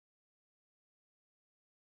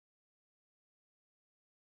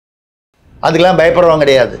அதுக்கெல்லாம் பயப்படுறவங்க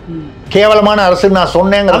கிடையாது. கேவலமான அரசு நான்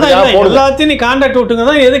சொன்னேங்கிறதுக்காக எல்லாத்தையும் நீ கான்ட்ராக்ட் விட்டுங்க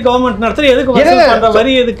தான் எது கவர்மெண்ட் நடத்துற எதுக்கு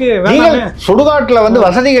வரி எதுக்கு சுடுகாட்டுல வந்து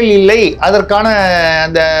வசதிகள் இல்லை, அதற்கான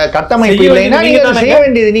அந்த கட்டமைப்பு இல்லைன்னா நீங்க செய்ய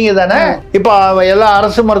வேண்டியது நீங்க தானே. இப்ப எல்லா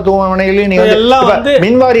அரசு மருத்துவமனைகளையும் நீங்க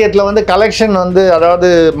மின் வாரியத்துல வந்து கலெக்ஷன் வந்து அதாவது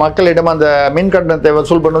மக்களிடம் அந்த மின் கட்டணத்தை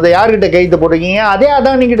வசூல் பண்ணுவது யார்கிட்ட கைது போட்டிருக்கீங்க? அதே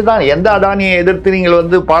அதானி கிட்ட தான். எந்த அதானியை எதிர்த்து நீங்கள்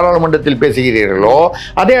வந்து பாராளுமன்றத்தில் பேசுகிறீர்களோ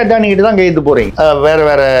அதே அதானி கிட்ட தான் கைது போறீங்க. வேற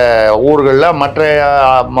வேற ஊர்கள்ல மற்ற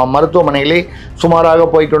மருத்துவமனைகளை சுமாராக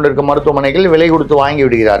போய்கொண்டிருக்க மருத்துவமனைகள் விலை கொடுத்து வாங்கி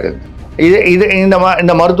விடுகிறார்கள்.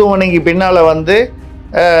 இந்த மருத்துவமனைக்கு பின்னால வந்து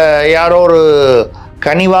யாரோ ஒரு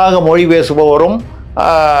கனிவாக மொழி பேசுபவரும்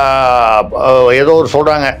ஏதோ ஒரு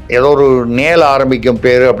சொல்றாங்க, ஏதோ ஒரு நேல ஆரம்பிக்கும்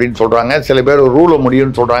பேரு அப்படின்னு சொல்றாங்க, சில பேர் ரூல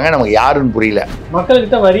முடியும்னு சொல்றாங்க. நமக்கு யாருன்னு புரியல.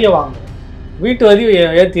 மக்கள்கிட்ட வரியை வாங்க, வீட்டு வரி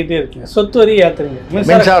ஏற்றிட்டே இருக்கீங்க, சொத்து வரி ஏற்றுறீங்க,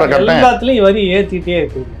 மின்சார கட்டணம் எல்லாத்துலேயும் வரி ஏற்றிட்டே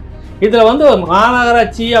இருக்கீங்க. இதில் வந்து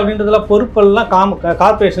மாநகராட்சி அப்படின்றதுல பொறுப்பெல்லாம்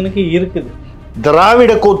கார்பரேஷனுக்கு இருக்குது.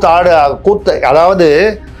 திராவிட கூத்து அதாவது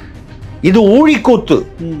இது ஊழிக்கூத்து.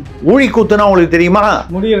 ஊழிக்கூத்துன்னா உங்களுக்கு தெரியுமா?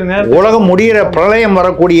 உலகம் முடிகிற பிரளயம்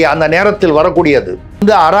வரக்கூடிய அந்த நேரத்தில் வரக்கூடியது.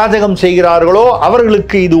 இந்த அராஜகம் செய்கிறார்களோ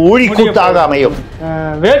அவர்களுக்கு இது ஊழிக்கூத்தாக அமையும்.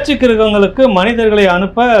 வேற்று கிரகங்களுக்கு மனிதர்களை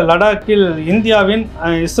அனுப்ப லடாக்கில் இந்தியாவின்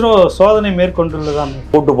இஸ்ரோ சோதனை மேற்கொண்டுள்ளதாம்.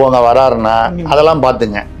 கூட்டு போங்க வராருன்னா அதெல்லாம்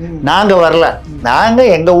பார்த்துங்க. நாங்க வரல, நாங்க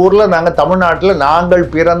எங்க ஊர்ல, நாங்க தமிழ்நாட்டுல, நாங்கள்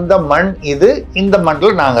பிறந்த மண் இது. இந்த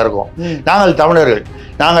மண்ணில் நாங்க இருக்கோம். நாங்கள் தமிழர்கள்.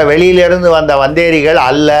 நாங்க வெளியிலிருந்து வந்த வந்தேரிகள்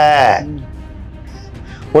அல்ல.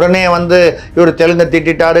 உடனே வந்து இவர் தெலுங்கு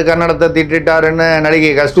திட்டாரு, கன்னடத்தை திட்டாருன்னு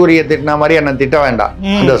நடிகை கஸ்தூரியை திட்டின மாதிரி என்ன திட்ட வேண்டாம்.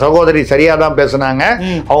 அந்த சகோதரி சரியா தான் பேசுனாங்க,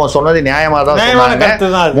 அவங்க சொன்னது நியாயமா தான் சொன்னாங்க.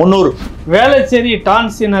 300 வேளச்சேரி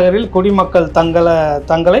டான்சி நகரில் குடிமக்கள்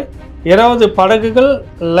தங்களை 20 படகுகள்,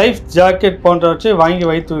 லைஃப் ஜாக்கெட் போன்றவற்றை வாங்கி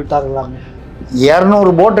வைத்து விட்டார்களாம்.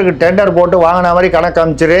 200 போட்டுக்கு டெண்டர் போட்டு வாங்கின மாதிரி கணக்கு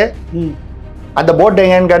அமைச்சிரு. அந்த போட்டு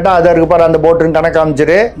எங்கன்னு கேட்டால் அதை இருக்கு பாரு, அந்த போட்டுன்னு கணக்கு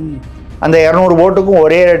அமைச்சிரு. அந்த 200 போட்டுக்கும்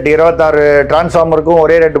ஒரே ரேட்டு, 26 டிரான்ஸ்ஃபார்மருக்கும்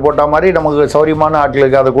ஒரே ரேட்டு போட்ட மாதிரி நமக்கு சௌரியமான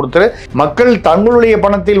ஆட்களுக்கு அதை கொடுத்துரு. மக்கள் தங்களுடைய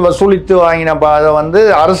பணத்தில் வசூலித்து வாங்கின அதை வந்து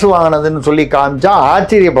அரசு வாங்கினதுன்னு சொல்லி காமிச்சா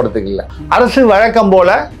ஆச்சரியப்படுத்துக்கல. அரசு வழக்கம் போல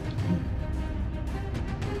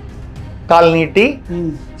கால் நீட்டி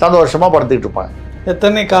சந்தோஷமா படுத்துக்கிட்டு இருப்பாங்க.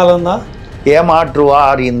 எத்தனை காலம் தான்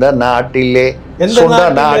ஏமாற்றுவார் இந்த நாட்டிலே, சொந்த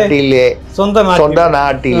நாட்டிலே, சொந்த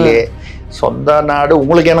நாட்டிலே. சொந்த நாடு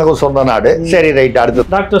உங்களுக்கு எனக்கும் சொந்த நாடு. சரி, ரைட். அடுத்து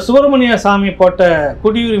டாக்டர் சுப்பிரமணிய சாமி போட்ட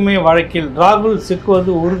குடியுரிமை வழக்கில் ராகுல்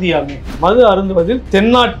சிக்குவது உறுதியாகும். மது அருந்துவதில்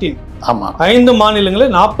தென்னாட்டின் 5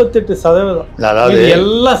 மாநிலங்களில் 48%. அதாவது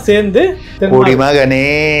எல்லாம் சேர்ந்து குடிமகனே,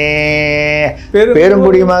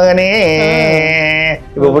 பெருங்குடிமகனே.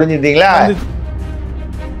 இப்ப புரிஞ்சுட்டீங்களா?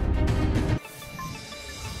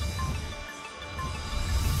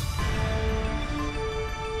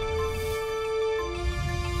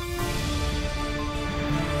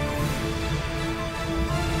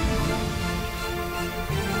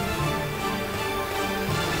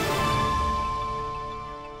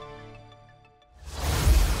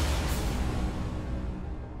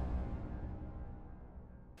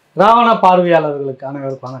 ராவணா பார்வையாளர்களுக்கு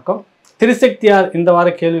அனைவருக்கும் வணக்கம். திரிசக்தியார் இந்த வார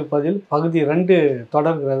கேள்வி பதில் பகுதி 2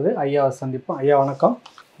 தொடர்கிறது. ஐயாவை சந்திப்போம். ஐயா வணக்கம்.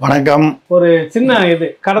 வணக்கம். ஒரு சின்ன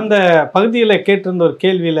கடந்த பகுதியில் கேட்டிருந்த ஒரு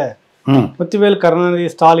கேள்வியில் முத்துவேல் கருணாநிதி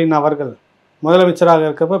ஸ்டாலின் அவர்கள் முதலமைச்சராக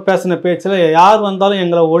இருக்கிறப்ப பேசின பேச்சில் யார் வந்தாலும்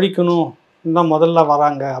எங்களை ஒழிக்கணும் தான் முதல்ல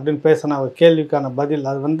வராங்க அப்படின்னு பேசின ஒரு கேள்விக்கான பதில்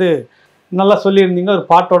அது வந்து நல்லா சொல்லியிருந்தீங்க, ஒரு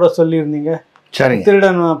பாட்டோட சொல்லியிருந்தீங்க. சரி,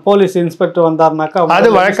 திருடன் போலீஸ் இன்ஸ்பெக்டர் வந்தாருனாக்கா அது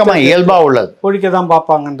வழக்கமா இயல்பா உள்ளது, ஒழிக்க தான்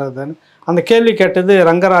பார்ப்பாங்கன்றது. அந்த கேள்வி கேட்டது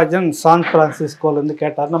ரங்கராஜன் சான் பிரான்சிஸ்கோலேருந்து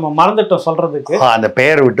கேட்டார். நம்ம மறந்துட்டோம் சொல்றதுக்கு, அந்த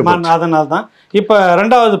பெயர் விட்டு. அதனால தான் இப்போ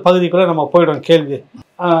 2வது பகுதிக்குள்ள நம்ம போயிடும். கேள்வி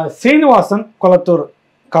ஸ்ரீனிவாசன் கொளத்தூர்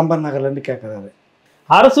கம்பன் நகர்லேருந்து கேட்குறாரு.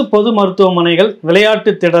 அரசு பொது மருத்துவமனைகள்,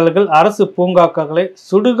 விளையாட்டு திடல்கள், அரசு பூங்காக்களை,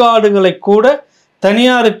 சுடுகாடுகளை கூட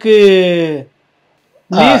தனியாருக்கு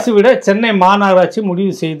லீஸ் விட சென்னை மாநகராட்சி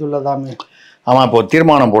முடிவு செய்துள்ளதாமே. ஆமா, இப்போ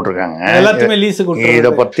தீர்மானம் போட்டிருக்காங்க. எல்லாத்தையுமே லீஸுக்கு. இதை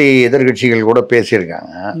பத்தி எதிர்கட்சிகள் கூட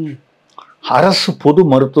பேசியிருக்காங்க. அரசு பொது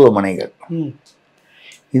மருத்துவமனைகள்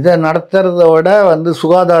இதை நடத்துறத விட வந்து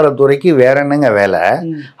சுகாதாரத்துறைக்கு வேற என்னங்க வேலை?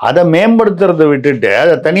 அதை மேம்படுத்துறதை விட்டுட்டு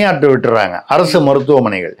அதை தனியாட்டு விட்டுறாங்க அரசு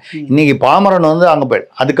மருத்துவமனைகள். இன்னைக்கு பாமரன் வந்து அங்கே போய்,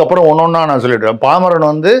 அதுக்கப்புறம் ஒன்னொன்னா நான் சொல்லிடுறேன். பாமரன்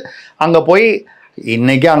வந்து அங்கே போய்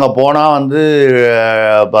இன்னைக்கு அங்கே போனால் வந்து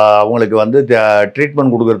அவங்களுக்கு வந்து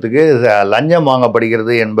ட்ரீட்மெண்ட் கொடுக்கறதுக்கு லஞ்சம்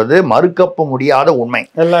வாங்கப்படுகிறது என்பது மறுக்க முடியாத உண்மை.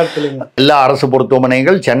 எல்லா அரசு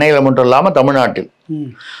மருத்துவமனைகள் சென்னையில் மட்டும் இல்லாமல் தமிழ்நாட்டில்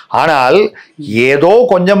ஆனால் ஏதோ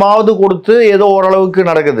கொஞ்சமாவது கொடுத்து ஏதோ ஓரளவுக்கு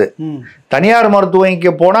நடக்குது. தனியார்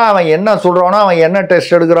மருத்துவமனைக்கு போனால் அவன் என்ன சொல்கிறானோ, அவன் என்ன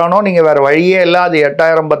டெஸ்ட் எடுக்கிறானோ, நீங்கள் வேறு வழியே இல்லை. அது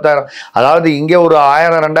 8000 10,000, அதாவது இங்கே ஒரு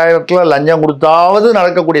 1000 2000 லஞ்சம் கொடுத்தாவது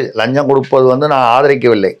நடக்கக்கூடியது. லஞ்சம் கொடுப்பது வந்து நான்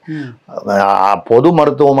ஆதரிக்கவில்லை. பொது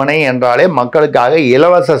மருத்துவமனை என்றாலே மக்களுக்காக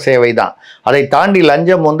இலவச சேவை தான். அதை தாண்டி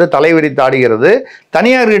லஞ்சம் வந்து தலைவிரித்தாடுகிறது.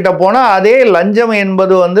 தனியார்கிட்ட போனால் அதே லஞ்சம்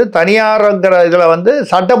என்பது வந்து தனியார்ங்கிற இதில் வந்து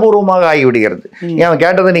சட்டபூர்வமாக ஆகிவிடுகிறது. அவன்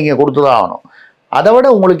கேட்டதை நீங்கள் கொடுத்து தான் ஆகணும். அதை விட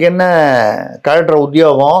உங்களுக்கு என்ன கலெக்டர்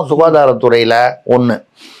உத்தியோகம் சுகாதாரத்துறையில் ஒன்று.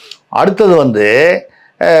 அடுத்தது வந்து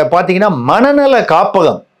பார்த்தீங்கன்னா மனநல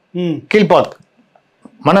காப்பகம், கீழ்பாக்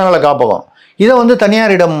மனநல காப்பகம், இதை வந்து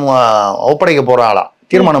தனியாரிடம் ஒப்படைக்க போகிறாளா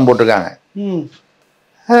தீர்மானம் போட்டிருக்காங்க.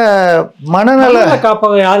 மனநல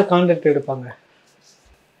காப்பகம் யார் கான்ட்ராக்ட் எடுப்பாங்க,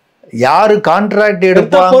 யாரு கான்ட்ராக்ட்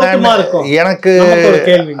எடுப்பாங்க எனக்கு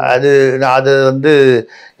அது அது வந்து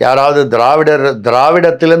யாராவது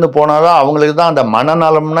திராவிடத்திலேருந்து போனாதான் அவங்களுக்கு தான் அந்த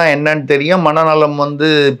மனநலம்னா என்னன்னு தெரியும். மனநலம் வந்து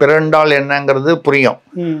பிறண்டால் என்னங்கிறது புரியும்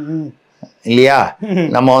இல்லையா?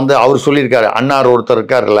 நம்ம வந்து அவர் சொல்லியிருக்காரு, அன்னார் ஒருத்தர்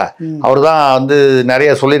இருக்காருல்ல, அவர் தான் வந்து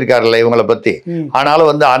நிறைய சொல்லியிருக்காருல்ல இவங்களை பத்தி.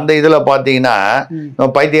 ஆனாலும் வந்து அந்த இதுல பாத்தீங்கன்னா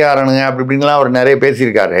பைத்தியக்காரனுங்க அப்படி இப்படின்லாம் அவர் நிறைய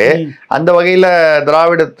பேசியிருக்காரு. அந்த வகையில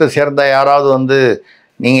திராவிடத்தை சேர்ந்த யாராவது வந்து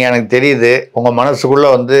நீங்கள் எனக்கு தெரியுது உங்கள் மனசுக்குள்ளே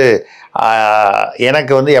வந்து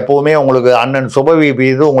எனக்கு வந்து எப்போவுமே உங்களுக்கு அண்ணன் சுபவி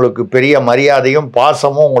மீது உங்களுக்கு பெரிய மரியாதையும்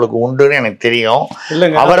பாசமும் உங்களுக்கு உண்டுன்னு எனக்கு தெரியும்.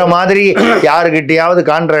 அவரை மாதிரி யாருக்கிட்டையாவது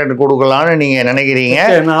கான்ட்ராக்ட் கொடுக்கலான்னு நீங்கள் நினைக்கிறீங்க.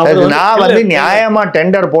 நான் வந்து நியாயமாக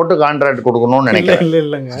டெண்டர் போட்டு கான்ட்ராக்ட் கொடுக்கணும்னு நினைக்கிறேன்.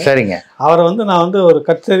 இல்லைங்க, சரிங்க. அவரை வந்து நான் வந்து ஒரு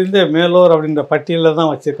கச்சறிந்த மேலோர் அப்படின்ற பட்டியலில்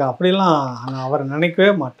தான் வச்சுருக்கேன். அப்படிலாம் நான் அவரை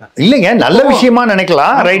நினைக்கவே மாட்டேன். இல்லைங்க, நல்ல விஷயமா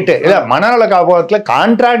நினைக்கலாம், ரைட்டு. இல்லை, மனநல காப்பகத்தில்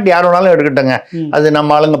கான்ட்ராக்ட் யார் வேணாலும் எடுக்கட்டுங்க, அது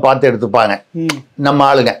நம்ம ஆளுங்க பார்த்து எடுத்துப்பாங்க, நம்ம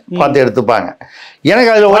ஆளுங்க பார்த்து எடுத்துப்பாங்க.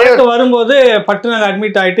 எனக்கு அதுல ஒரே வரும்போது பட்டுனாங்க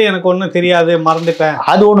அட்மிட் ஆயிட்டு எனக்கு ஒன்றும் தெரியாது மறந்துட்டேன்,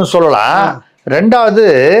 அது ஒன்று சொல்லலாம். ரெண்டாவது,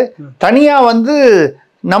 தனியா வந்து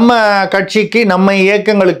நம்ம கட்சிக்கு நம்ம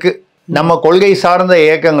இயக்கங்களுக்கு நம்ம கொள்கை சார்ந்த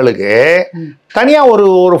இயக்கங்களுக்கு தனியா ஒரு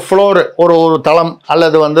ஒரு ஃப்ளோர் ஒரு ஒரு தளம்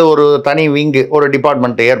அல்லது வந்து ஒரு தனி விங்கு ஒரு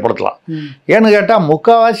டிபார்ட்மெண்ட் ஏற்படுத்தலாம். ஏன்னு கேட்டா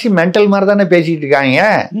முக்காவாசி மென்டல் மாதிரி தானே பேசிட்டு இருக்காங்க.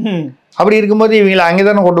 அப்படி இருக்கும்போது இவங்களை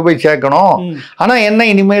அங்கேதானே கொண்டு போய் சேர்க்கணும். ஆனா என்ன,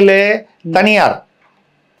 இனிமேல் தனியார்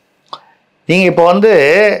நீங்க இப்ப வந்து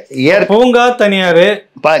பூங்கா தனியார்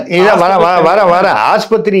வர வர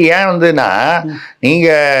ஆஸ்பத்திரி ஏன் வந்துன்னா, நீங்க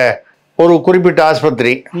ஒரு குறிப்பிட்ட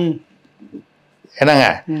ஆஸ்பத்திரி என்னங்க,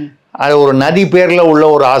 அது ஒரு நதி பேர்ல உள்ள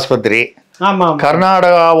ஒரு ஆஸ்பத்திரி,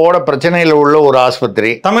 கர்நாடகாவோட பிரச்சனையில உள்ள ஒரு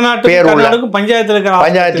ஆஸ்பத்திரி, தமிழ்நாட்டு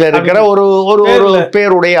பஞ்சாயத்துல இருக்கிற ஒரு ஒரு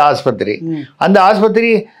பேருடைய ஆஸ்பத்திரி. அந்த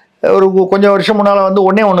ஆஸ்பத்திரி ஒரு கொஞ்சம் வருஷம் முன்னால வந்து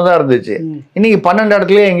ஒண்ணுதான் இருந்துச்சு. இன்னைக்கு 12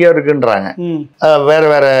 இடத்துலயே எங்கேயோ இருக்குன்றாங்க. வேற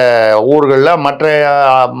வேற ஊர்கள்ல மற்ற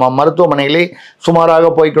மருத்துவமனைகளை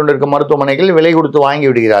சுமாராக போய்கொண்டிருக்க மருத்துவமனைகள் விலை கொடுத்து வாங்கி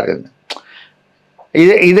விடுகிறார்கள்.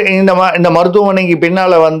 இந்த மருத்துவமனைக்கு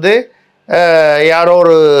பின்னால வந்து யாரோ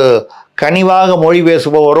ஒரு கனிவாக மொழி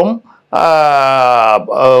பேசுபவரும்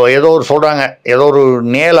ஏதோ ஒரு சொல்றாங்க, ஏதோ ஒரு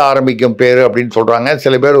நேல ஆரம்பிக்கும் பேரு அப்படின்னு சொல்றாங்க.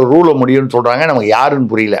 சில பேர் ரூல முடியும்னு சொல்றாங்க, நமக்கு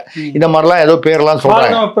யாருன்னு புரியல. இந்த மாதிரிலாம் ஏதோ பேர்லாம்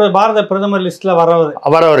சொல்றாங்க. பாரத பிரதமர் லிஸ்ட்ல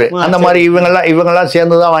வரவர் அந்த மாதிரி இவங்கெல்லாம்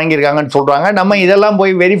சேர்ந்துதான் வாங்கியிருக்காங்கன்னு சொல்றாங்க. நம்ம இதெல்லாம்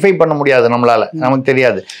போய் வெரிஃபை பண்ண முடியாது, நம்மளால நமக்கு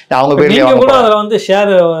தெரியாது. அவங்க பேர்ல கூட அதுல வந்து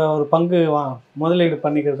ஷேர் ஒரு பங்கு முதலீடு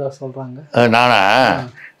பண்ணிக்கிறதா சொல்றாங்க.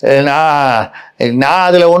 நான்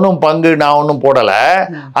அதுல ஒன்றும் பங்கு நான் ஒன்றும் போடல.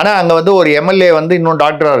 ஆனா அங்க வந்து ஒரு எம்எல்ஏ வந்து இன்னும்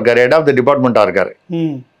டாக்டரா இருக்காரு, ஹெட் ஆஃப் தி டிபார்ட்மெண்டா இருக்காரு.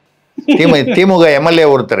 திமுக எம்எல்ஏ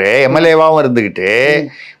ஒருத்தர் எம்எல்ஏவாகவும் இருந்துக்கிட்டு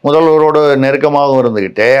முதல்வரோடு நெருக்கமாகவும்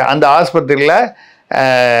இருந்துக்கிட்டு அந்த ஆஸ்பத்திரியில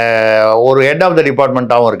ஒரு ஹெட் ஆஃப் த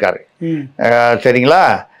டிபார்ட்மெண்ட்டாகவும் இருக்காரு. சரிங்களா?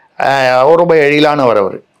 ரொம்ப எழிலானவர்,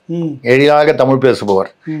 அவர் எழிலாக தமிழ்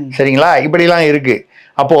பேசுபவர். சரிங்களா? இப்படிலாம் இருக்கு.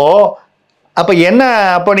 அப்போ என்ன,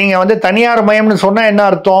 அப்போ நீங்கள் வந்து தனியார் மயம்னு சொன்னால் என்ன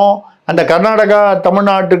அர்த்தம்? அந்த கர்நாடகா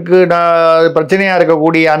தமிழ்நாட்டுக்கு பிரச்சனையாக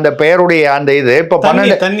இருக்கக்கூடிய அந்த பெயருடைய அந்த இது இப்போ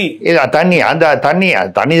தண்ணி அந்த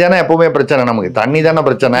தண்ணி தானே எப்பவுமே பிரச்சனை, நமக்கு தண்ணி தானே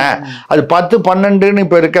பிரச்சனை. அது 10 12ன்னு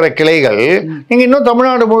இப்போ இருக்கிற கிளைகள் நீங்கள் இன்னும்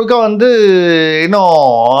தமிழ்நாடு முழுக்க வந்து இன்னும்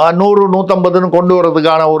 100 150ன்னு கொண்டு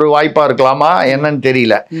வர்றதுக்கான ஒரு வாய்ப்பாக இருக்கலாமா என்னன்னு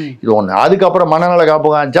தெரியல. இது ஒன்று. அதுக்கப்புறம் மனநல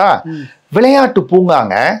காப்பகம் ஆச்சா, விளையாட்டு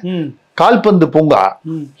பூங்காங்க, கால்பந்து பூங்கா.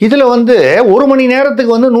 இதுல வந்து 1 மணி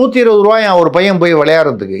நேரத்துக்கு வந்து 120 ரூபாய் ஒரு பையன் போய்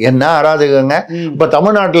விளையாடுறதுக்கு. என்ன அராஜகங்க! இப்ப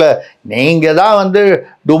தமிழ்நாட்டுல நீங்க தான் வந்து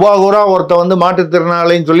டுபாகூரா ஒருத்த வந்து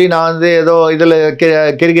மாற்றுத்திறனாளின்னு சொல்லி நான் வந்து ஏதோ இதுல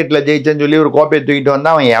கிரிக்கெட்ல ஜெயிச்சேன்னு சொல்லி ஒரு கோப்பையை தூக்கிட்டு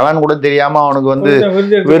வந்தா அவன் எவன் கூட தெரியாம அவனுக்கு வந்து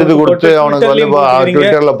விருது கொடுத்து அவனுக்கு வந்து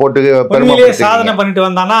ட்விட்டர்ல போட்டு சாதனை பண்ணிட்டு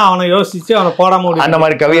வந்தானா அவனை யோசிச்சு அவனை போடாம அந்த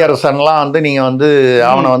மாதிரி கவியரசன்லாம் வந்து நீங்க வந்து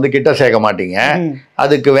அவனை வந்து கிட்ட சேர்க்க மாட்டீங்க.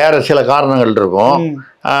 அதுக்கு வேற சில காரணங்கள் இருக்கும்.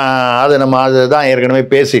 அது நம்ம அதுதான் ஏற்கனவே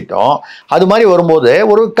பேசிட்டோம். அது மாதிரி வரும்போது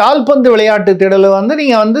ஒரு கால்பந்து விளையாட்டு திடல் வந்து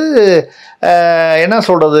நீங்கள் வந்து என்ன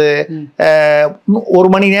சொல்கிறது, ஒரு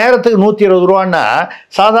மணி நேரத்துக்கு 120 ரூபான்னா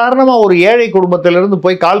சாதாரணமாக ஒரு ஏழை குடும்பத்திலிருந்து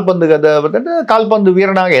போய் கால்பந்து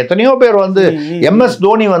வீரனாக எத்தனையோ பேர் வந்து MS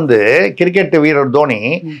தோனி வந்து கிரிக்கெட் வீரர் தோனி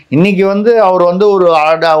இன்னைக்கு வந்து அவர் வந்து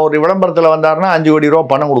ஒரு விளம்பரத்தில் வந்தாருன்னா 5 கோடி ரூபா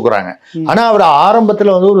பணம் கொடுக்குறாங்க. ஆனால் அவர்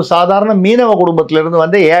ஆரம்பத்தில் வந்து ஒரு சாதாரண மீனவ குடும்பத்திலிருந்து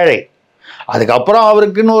வந்து ஏழை. அதுக்கப்புறம்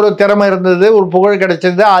அவருக்குன்னு ஒரு திறமை இருந்தது, ஒரு புகழ்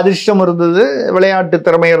கிடைச்சது, அதிர்ஷ்டம் இருந்தது, விளையாட்டு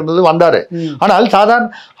திறமை இருந்தது, வந்தாரு. ஆனால் சாதாரண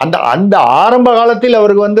அந்த ஆரம்ப காலத்தில்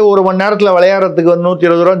அவருக்கு வந்து ஒரு மணி நேரத்துல விளையாடுறதுக்கு வந்து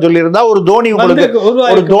 120 ரூபான்னு சொல்லியிருந்தா ஒரு தோனி உங்களுக்கு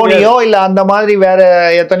ஒரு தோனியோ இல்ல அந்த மாதிரி வேற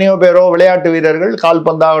எத்தனையோ பேரோ விளையாட்டு வீரர்கள்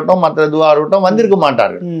கால்பந்தாகட்டும் மற்ற இதுவாக இருக்கட்டும் வந்திருக்க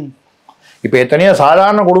மாட்டார்கள். இப்ப எத்தனையோ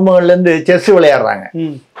சாதாரண குடும்பங்கள்ல இருந்து செஸ் விளையாடுறாங்க.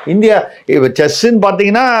 இந்தியா இப்போ செஸ்ன்னு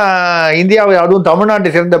பார்த்தீங்கன்னா இந்தியாவை, அதுவும் தமிழ்நாட்டை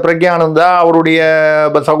சேர்ந்த பிரக்யானந்தா, அவருடைய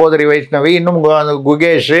சகோதரி வைஷ்ணவி, இன்னும்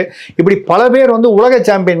குகேஷ், இப்படி பல பேர் வந்து உலக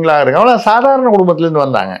சாம்பியன்களாக இருக்காங்க. அவ்வளோ சாதாரண குடும்பத்திலேருந்து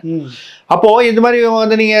வந்தாங்க. அப்போ இந்த மாதிரி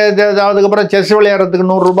வந்து நீங்க அதுக்கப்புறம் செஸ் விளையாடுறதுக்கு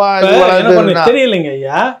 100 ரூபாய் தெரியலைங்க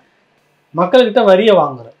ஐயா. மக்கள்கிட்ட வரியை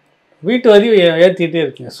வாங்குறோம், வீட்டு வரி ஏற்றிட்டே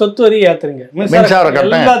இருக்கீங்க, சொத்து வரி ஏற்றுறீங்க, மின்சார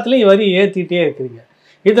கட்டணம் எல்லாத்துலேயும் வரி ஏற்றிட்டே இருக்கிறீங்க.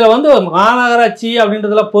 இதுல வந்து மாநகராட்சி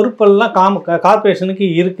அப்படின்றதுல பொறுப்பெல்லாம் கார்பரேஷனுக்கு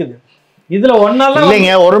இருக்குது. இதுல ஒன்னால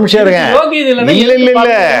இல்லைங்க, ஒரு நிமிஷம் இருங்க.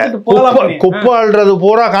 இல்ல குப்பாள்றது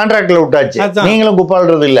பூரா கான்ட்ராக்ட்ல விட்டாச்சு. நீங்களும்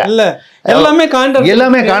குப்பாள்றது இல்ல, எல்லாமே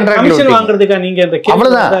கான்ட்ராக்ட் வாங்குறதுக்கா? நீங்க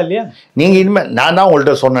அவ்வளவுதான். நீங்க இனிமே நான் தான்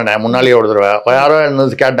உங்கள்கிட்ட சொன்னேன் முன்னாலேயே ஒரு தடவை, யாரோ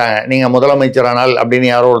கேட்டாங்க நீங்க முதலமைச்சரானால் அப்படின்னு,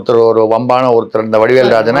 யாரோ ஒரு வம்பான ஒருத்தர், இந்த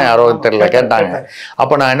வடிவேல் ராஜனா யாரோ ஒருத்தர்ல கேட்டாங்க.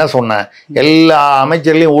 அப்ப நான் என்ன சொன்னேன், எல்லா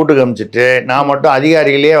அமைச்சர்களையும் வீட்டுக்கு அனுப்பிச்சிட்டு நான் மட்டும்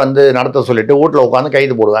அதிகாரிகளே வந்து நடத்த சொல்லிட்டு வீட்டுல உட்காந்து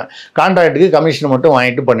கைது போடுவேன், கான்ட்ராக்டுக்கு கமிஷன் மட்டும்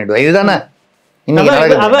வாங்கிட்டு பண்ணிடுவேன். இதுதானே இன்னைக்கு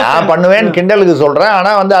நடக்குது. நான் பண்ணுவேன் கிண்டலுக்கு சொல்றேன்,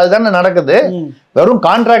 ஆனா வந்து அதுதானே நடக்குது. வெறும்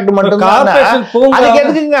கான்ட்ராக்ட் மட்டும் தான். அதுக்கு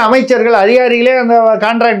எதுக்குங்க அமைச்சர்கள் அதிகாரிகளே அந்த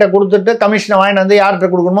கான்ட்ராக்டை கொடுத்துட்டு கமிஷனை வாங்கிட்டு வந்து யார்கிட்ட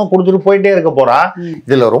கொடுக்கணுமோ கொடுத்துட்டு போயிட்டே இருக்க போறான்.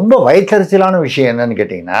 இதுல ரொம்ப வயிற்றறிச்சலான விஷயம் என்னன்னு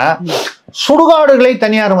கேட்டீங்கன்னா, சுடுகாடுகளை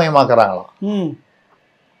தனியார் மயமாக்குறாங்களாம்.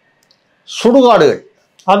 சுடுகாடுகள்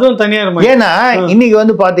அதுவும் தனியார். ஏன்னா இன்னைக்கு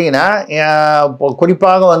வந்து பாத்தீங்கன்னா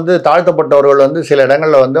குறிப்பாக வந்து தாழ்த்தப்பட்டவர்கள் வந்து சில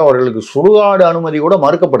இடங்கள்ல வந்து அவர்களுக்கு சுடுகாடு அனுமதி கூட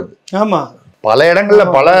மறுக்கப்படுது. ஆமா, பல இடங்கள்ல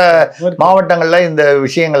பல மாவட்டங்கள்ல இந்த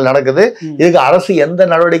விஷயங்கள் நடக்குது. இதுக்கு அரசு எந்த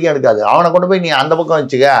நடவடிக்கையும் எடுக்காது. அவனை கொண்டு போய் நீ அந்த பக்கம்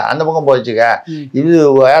வச்சுக்க, அந்த பக்கம் போச்சுக்க, இது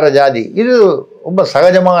வேற ஜாதி, இது ரொம்ப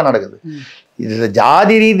சகஜமாக நடக்குது. இது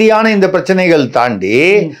ஜாதி ரீதியான இந்த பிரச்சனைகள் தாண்டி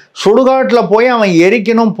சுடுகாட்டில் போய் அவன்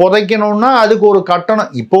எரிக்கணும் புதைக்கணும்னா அதுக்கு ஒரு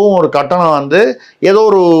கட்டணம், இப்போவும் ஒரு கட்டணம் வந்து ஏதோ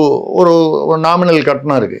ஒரு நாமினல்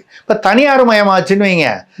கட்டணம் இருக்கு. இப்போ தனியார் மயமாச்சுன்னு வைங்க,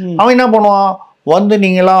 அவன் என்ன பண்ணுவான், வந்து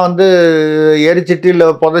நீங்களாம் வந்து எரிச்சிட்டு இல்லை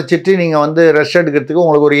புதைச்சிட்டு நீங்கள் வந்து ரெஸ்ட் எடுக்கிறதுக்கு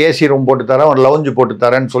உங்களுக்கு ஒரு ஏசி ரூம் போட்டு தரேன், ஒரு லவுஞ்சு போட்டு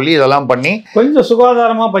தரேன்னு சொல்லி இதெல்லாம் பண்ணி கொஞ்சம்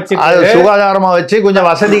சுகாதாரமாக வச்சு கொஞ்சம்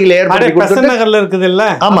வசதிகள் ஏற்படுத்தி கொடுத்து நகர்ல இருக்குது இல்லை,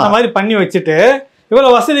 ஆமா, அந்த மாதிரி பண்ணி வச்சுட்டு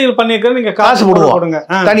இவ்வளவு வசதிகள் பண்ணிருக்க நீங்க காசு போடுங்க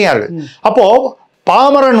தனியார்கள். அப்போ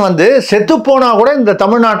பாமரன் வந்து செத்து போனா கூட இந்த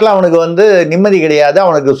தமிழ்நாட்டில் அவனுக்கு வந்து நிம்மதி கிடையாது,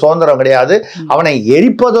 அவனுக்கு சுதந்திரம் கிடையாது. அவனை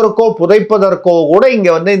எரிப்பதற்கோ புதைப்பதற்கோ கூட இங்க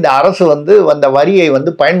வந்து இந்த அரசு வந்து அந்த வரியை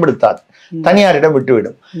வந்து பயன்படுத்தாது, தனியாரிடம்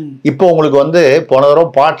விட்டுவிடும். இப்போ உங்களுக்கு வந்து போன தடவை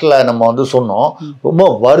பாட்டில் நம்ம வந்து சொன்னோம், ரொம்ப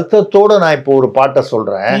வருத்தத்தோடு நான் இப்போ ஒரு பாட்டை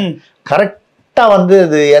சொல்றேன். கரெக்டா வந்து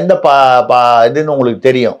இது எந்த இதுன்னு உங்களுக்கு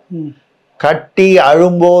தெரியும். கட்டி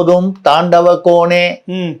அழும்போதும் தாண்டவ கோனே,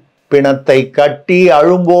 பிணத்தை கட்டி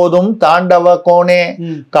அழும்போதும் தாண்டவ கோனே,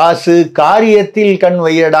 காசு காரியத்தில் கண்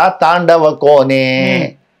வையடா தாண்டவ கோனே.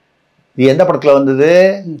 இது எந்த படத்துல வந்தது?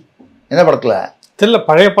 எந்த படத்துல? தெரியல,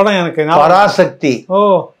 பழைய படம் எனக்கு. பராசக்தி.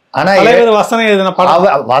 ஆனா வசனம்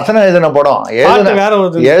எழுதின படம்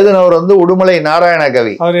எழுதினவர் வந்து உடுமலை நாராயண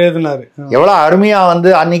கவி. அவர் எழுதினாரு. எவ்வளவு அருமையா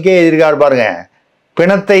வந்து அன்னைக்கே எழுதியிருக்காரு பாருங்க.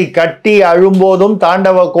 பிணத்தை கட்டி அழும்போதும்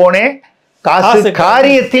தாண்டவ கோனே, காசு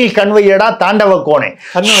காரியத்தில் கண்வையடா தாண்டவ கோனே.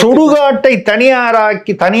 சுடுகாட்டை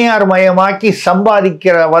தனியார் மயமாக்கி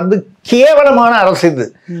சம்பாதிக்கிற வந்து கேவலமான அரசு இது.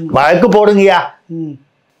 வழக்கு போடுங்கயா,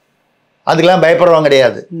 அதுக்கெல்லாம் பயப்படுறவங்க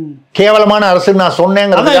கிடையாது. கேவலமான அரசு நான்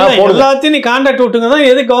சொன்னேன்.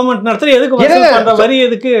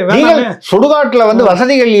 சுடுகாட்டுல வந்து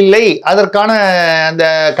வசதிகள் இல்லை, அதற்கான அந்த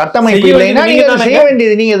கட்டமைப்பு இல்லைன்னா நீங்க செய்ய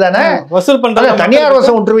வேண்டியது நீங்க தானே. வசூல் பண்ற தனியார்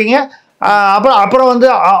வசம் விட்டுருவீங்க. அப்புறம் வந்து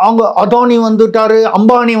அவங்க அதானி வந்துட்டாரு,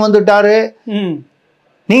 அம்பானி வந்துட்டாரு.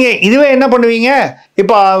 நீங்க இதுவே என்ன பண்ணுவீங்க?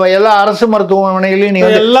 இப்ப எல்லா அரசு மருத்துவமனைகளையும்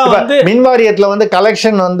நீங்க மின் வாரியத்துல வந்து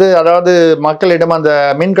கலெக்ஷன் வந்து, அதாவது மக்களிடம் அந்த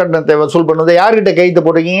மின் கட்டணத்தை வசூல் பண்ணுவது யார்கிட்ட கைத்து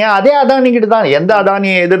போட்டிருக்கீங்க? அதே அதானி கிட்ட தான். எந்த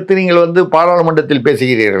அதானியை எதிர்த்து நீங்கள் வந்து பாராளுமன்றத்தில்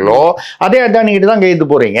பேசுகிறீர்களோ அதே அதானி கிட்ட தான் கைத்து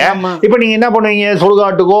போறீங்க. இப்ப நீங்க என்ன பண்ணுவீங்க?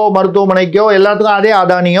 சுடுகாட்டுக்கோ மருத்துவமனைக்கோ எல்லாத்துக்கும் அதே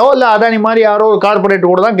அதானியோ இல்ல அதானி மாதிரி யாரோ ஒரு கார்பரேட்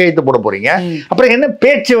கூட தான் கைத்து போட போறீங்க. அப்புறம் என்ன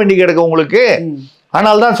பேச்சு வண்டி கிடக்கு உங்களுக்கு?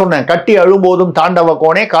 ஆனால் தான் சொன்னேன், கட்டி அழும்போதும் தாண்டவ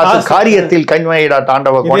கோணே காசு காரியத்தில் கண்மையிடா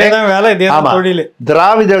தாண்டவ கோணே.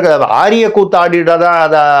 திராவிட ஆரிய கூத்து ஆடிடாதான்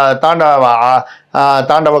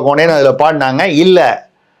தாண்டவ கோணேன்னு அதுல பாடினாங்க. இல்ல,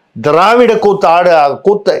 திராவிட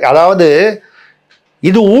கூத்து அதாவது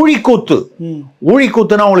இது ஊழிக்கூத்து.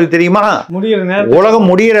 ஊழிக்கூத்துன்னா உங்களுக்கு தெரியுமா? உலகம்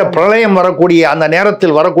முடிகிற பிரளயம் வரக்கூடிய அந்த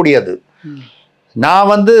நேரத்தில் வரக்கூடியது.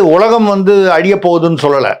 நான் உலகம் அழிய போகுதுன்னு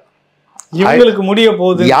சொல்லல, இவங்களுக்கு முடிய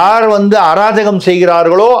போகுது. யார் அராஜகம்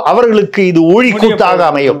செய்கிறார்களோ அவர்களுக்கு இது ஊழிக்கூத்தாக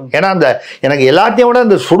அமையும். ஏன்னா எனக்கு எல்லாத்தையும் விட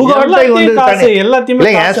இந்த சுடுகாட்டை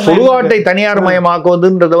இல்லைங்க, சுடுகாட்டை தனியார்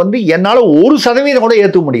மயமாக்குவதுன்றது என்னால 1% கூட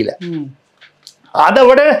ஏத்துக்க முடியல. அதை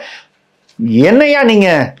விட என்னையா நீங்க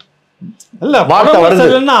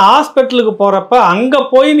ஹாஸ்பிட்டலுக்கு போறப்ப அங்க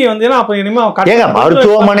போய் நீ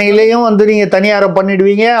மருத்துவமனையிலையும் நீங்க தனியார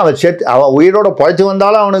பண்ணிடுவீங்க. அவன் உயிரோட பொழைச்சு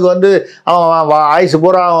வந்தாலும் அவனுக்கு அவன் ஆயுசு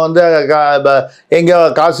பூரா எங்கேயோ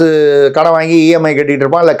காசு கடன் வாங்கி இஎம்ஐ கட்டிட்டு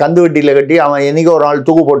இருப்பான், இல்லை கந்து வட்டியில கட்டி அவன் என்னைக்கோ ஒரு நாள்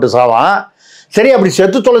தூக்கு போட்டு சாவான். சரி, அப்படி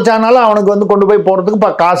செத்து தொலைச்சானாலும் அவனுக்கு கொண்டு போய்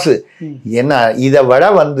போறதுக்கு காசு. என்ன இதை விட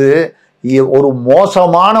ஒரு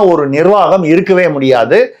மோசமான ஒரு நிர்வாகம் இருக்கவே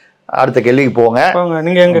முடியாது. அடுத்த கேள்விக்கு போங்க.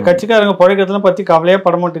 நீங்க எங்க கட்சிக்காரங்க பழைக்கிறதுலாம் பத்தி கவலையே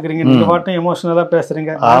பட மாட்டேங்கிறீங்க, நீங்க பாட்டும் எமோஷனலா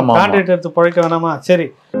பேசுறீங்க. கான்ட்ராக்ட் எடுத்து பழைக்க வேணாமா? சரி,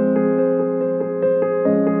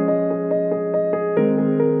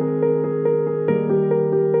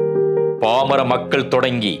 பாமர மக்கள்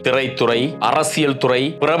தொடங்கி திரைத்துறை, அரசியல் துறை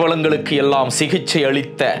பிரபலங்களுக்கு எல்லாம் சிகிச்சை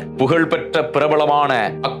அளித்த புகழ்பெற்ற பிரபலமான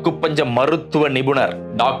அக்குப்பஞ்ச மருத்துவ நிபுணர்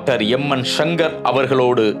டாக்டர் எம்.என். சங்கர்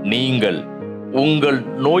அவர்களோடு நீங்கள் உங்கள்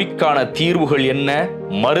நோய்க்கான தீர்வுகள் என்ன,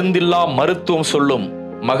 மருந்தில்லா மருத்துவம் சொல்லும்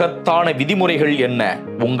மகத்தான விதிமுறைகள் என்ன,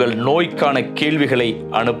 உங்கள் நோய்க்கான கேள்விகளை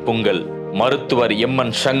அனுப்புங்கள். மருத்துவர்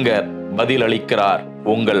எம்.என். சங்கர் பதில் அளிக்கிறார்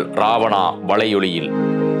உங்கள் ராவணா வலையொலியில்.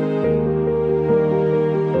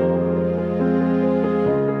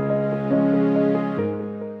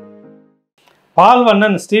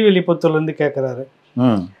 பால்வண்ணன் ஸ்ரீவில்லிபுத்தூர்லேருந்து கேட்குறாரு,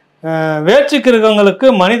 வேற்று கிரகங்களுக்கு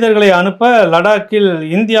மனிதர்களை அனுப்ப லடாக்கில்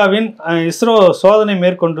இந்தியாவின் இஸ்ரோ சோதனை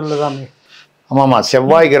மேற்கொண்டுள்ளதாமே. ஆமாம்மா,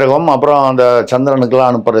 செவ்வாய் கிரகம் அப்புறம் அந்த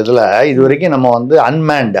சந்திரனுக்கெல்லாம் அனுப்புறதுல இது வரைக்கும் நம்ம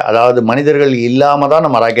அன்மேன்டு, அதாவது மனிதர்கள் இல்லாம தான்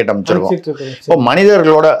நம்ம ராக்கெட் அமைச்சிருக்கோம். இப்போ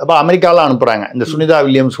மனிதர்களோட இப்போ அமெரிக்காலாம் அனுப்புறாங்க. இந்த சுனிதா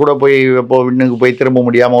வில்லியம்ஸ் கூட போய் இப்போ விண்ணுக்கு போய் திரும்ப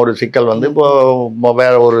முடியாம ஒரு சிக்கல் இப்போ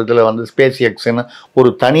வேற ஒரு இதுல ஸ்பேஸ் எக்ஸ்ன்னு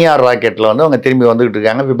ஒரு தனியார் ராக்கெட்ல அவங்க திரும்பி வந்துகிட்டு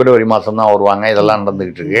இருக்காங்க. பிப்ரவரி மாதம் தான் வருவாங்க. இதெல்லாம்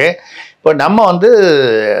நடந்துகிட்டு இருக்கு. இப்போ நம்ம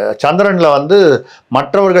சந்திரனில்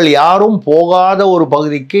மற்றவர்கள் யாரும் போகாத ஒரு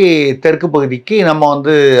பகுதிக்கு, தெற்கு பகுதிக்கு நம்ம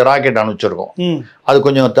ராக்கெட் அனுப்பிச்சிருக்கோம். அது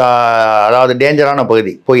கொஞ்சம் அதாவது டேஞ்சரான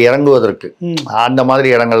பகுதி, போய் இறங்குவதற்கு அந்த மாதிரி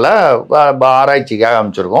இடங்கள்ல ஆராய்ச்சிக்காக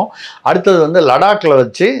அமைச்சிருக்கோம். அடுத்தது லடாக்கில்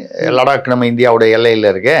வச்சு, லடாக் நம்ம இந்தியாவோட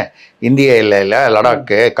எல்லையில் இருக்கு, இந்திய எல்லையில்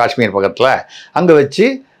லடாக்கு காஷ்மீர் பக்கத்தில், அங்கே வச்சு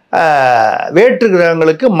வேற்று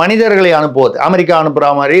கிரகங்களுக்கு மனிதர்களை அனுப்புவது, அமெரிக்கா அனுப்புகிற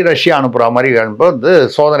மாதிரி ரஷ்யா அனுப்புகிற மாதிரி அனுப்புவது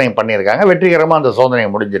சோதனை பண்ணியிருக்காங்க. வெற்றிகரமாக அந்த சோதனை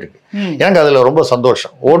முடிஞ்சிருக்கு. எனக்கு அதில் ரொம்ப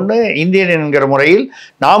சந்தோஷம். ஒன்று, இந்தியன் என்கிற முறையில்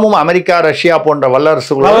நாமும் அமெரிக்கா ரஷ்யா போன்ற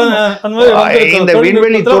வல்லரசுகளும் இந்த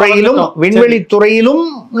விண்வெளி துறையிலும்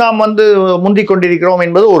நாம் முந்திக் கொண்டிருக்கிறோம்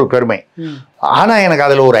என்பது ஒரு பெருமை. ஆனால் எனக்கு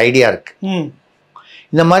அதில் ஒரு ஐடியா இருக்கு.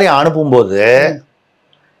 இந்த மாதிரி அனுப்பும்போது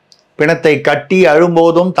பிணத்தை கட்டி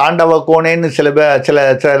அழும்போதும் தாண்டவ கோணேன்னு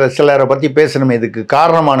சிலரை பத்தி பேசணுமே. இதுக்கு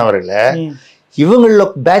காரணமானவர்களை இவங்கள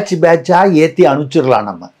பேட்சா ஏத்தி அனுப்பிச்சிடலாம்.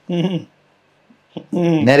 நம்ம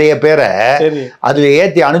நிறைய பேரை அதுல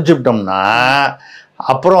ஏத்தி அனுப்பிச்சுட்டோம்னா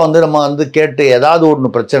அப்புறம் நம்ம கேட்டு ஏதாவது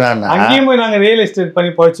ஒண்ணு பிரச்சனைன்னா நாங்க ரியல் எஸ்டேட்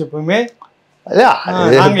பண்ணி போச்சுப்போமே,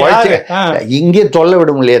 இங்கே தொல்லை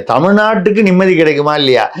விடும் இல்லையா? தமிழ்நாட்டுக்கு நிம்மதி கிடைக்குமா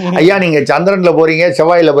இல்லையா? ஐயா, நீங்க சந்திரன்ல போறீங்க,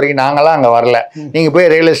 செவ்வாயில போறீங்க, நாங்களாம் அங்க வரல, நீங்க போய்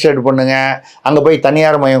ரியல் எஸ்டேட் பண்ணுங்க, அங்க போய்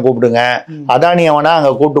தனியார் மையம் கூப்பிடுங்க, அதானி அவனா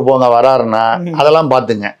அங்க கூப்பிட்டு போங்க வராருன்னா அதெல்லாம்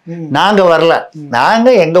பாத்துங்க. நாங்க வரல.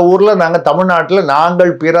 நாங்க எங்க ஊர்ல, நாங்க தமிழ்நாட்டுல,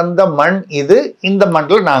 நாங்கள் பிறந்த மண் இது, இந்த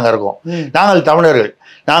மண்ணில் நாங்க இருக்கோம். நாங்கள் தமிழர்கள்.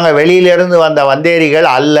 நாங்க வெளியில இருந்து வந்த வந்தேரிகள்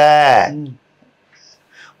அல்ல.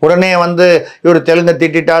 உடனே இவர் தெலுங்கு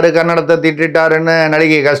திட்டாரு, கன்னடத்தை திட்டாருன்னு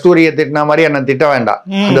நடிகை கஸ்தூரியை திட்டின மாதிரி என்ன திட்ட வேண்டாம்.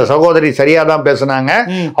 அந்த சகோதரி சரியா தான் பேசினாங்க.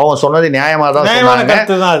 அவங்க சொன்னது நியாயமா தான் சொன்னாங்க.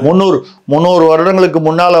 300 வருடங்களுக்கு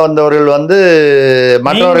முன்னால வந்தவர்கள்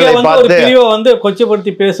மற்றவர்களை பார்த்து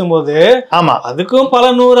கொச்சப்படுத்தி பேசும்போது, ஆமா, அதுக்கும் பல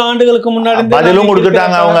 100 ஆண்டுகளுக்கு முன்னாடி பதிலும்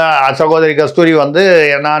கொடுத்துட்டாங்க. அவங்க சகோதரி கஸ்தூரி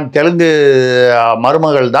நான் தெலுங்கு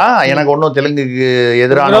மருமகள் தான், எனக்கு ஒன்றும் தெலுங்குக்கு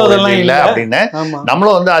எதிரான இல்லை அப்படின்னு.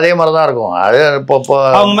 நம்மளும் அதே மாதிரிதான் இருக்கும். அது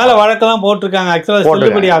அவங்க மேல வழக்கெல்லாம் போட்டிருக்காங்க. ஆக்சுவலா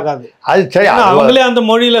செல்லுபடி ஆகாது. அது சரி, அவங்களே அந்த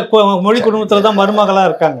மொழி குடும்பத்துல தான் மருமகளா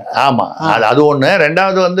இருக்காங்க. ஆமா, அது ஒண்ணு.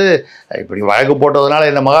 ரெண்டாவது வந்து இப்படி வழக்கு போட்டதுனால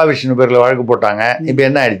இந்த மகாவிஷ்ணு பேர்ல வழக்கு போட்டாங்க. இப்ப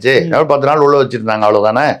என்ன ஆயிடுச்சு? 10 நாள் உள்ள வச்சிருந்தாங்க,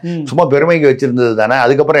 அவ்வளவுதானே. சும்மா பெருமைக்கு வச்சிருந்தது தானே.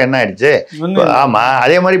 அதுக்கப்புறம் என்ன ஆயிடுச்சு? ஆமா,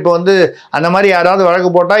 அதே மாதிரி இப்ப வந்து அந்த மாதிரி யாராவது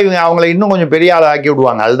வழக்கு போட்டா இவங்க அவங்கள இன்னும் கொஞ்சம் பெரிய ஆள் ஆக்கி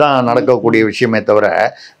விடுவாங்க. அதுதான் நடக்கக்கூடிய விஷயமே தவிர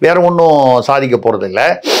வேற ஒன்றும் சாதிக்க போறது இல்லை.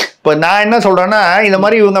 இப்போ நான் என்ன சொல்கிறேன்னா, இந்த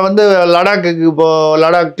மாதிரி இவங்க வந்து லடாக்குக்கு இப்போ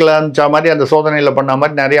லடாக்கில் அனுப்பிச்ச மாதிரி அந்த சோதனையில் பண்ண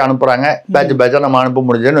மாதிரி நிறைய அனுப்புகிறாங்க. பேட்சாக நம்ம அனுப்ப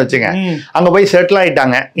முடிஞ்சதுன்னு வச்சுங்க. அங்கே போய் செட்டில்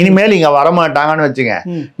ஆகிட்டாங்க. இனிமேல் இங்கே வரமாட்டாங்கன்னு வச்சுங்க.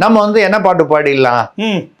 நம்ம வந்து என்ன பாட்டு பாடிடலாம்?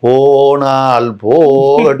 போனால்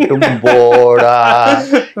போகட்டும் போடா,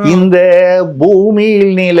 இந்த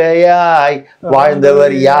பூமியில் நிலையாய்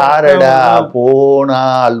வாழ்ந்தவர் யாரடா,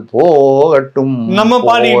 போனால் போகட்டும் நம்ம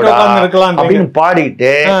அப்படின்னு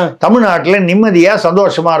பாடிட்டு தமிழ்நாட்டில் நிம்மதியா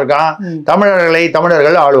சந்தோஷமா இருக்கான்.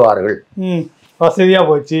 தமிழர்கள் ஆளுவார்கள். வசதியா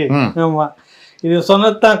போச்சு. ஆமா, இது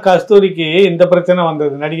சொன்னதான் கஸ்தூரிக்கு இந்த பிரச்சனை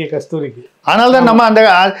வந்தது, நடிகை கஸ்தூரிக்கு. அதனால்தான்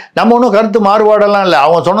நம்ம ஒன்றும் கருத்து மாறுபாடெல்லாம் இல்லை,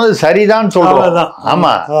 அவங்க சொன்னது சரிதான் சொல்றோம்.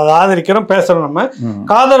 ஆமா, ஆதரிக்கிறோம், பேசுறோம். நம்ம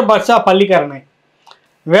காதர் பாட்ஷா பள்ளிக்கரணை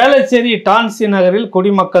வேளச்சேரி டான்சி நகரில்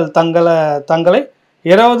குடிமக்கள் தங்களை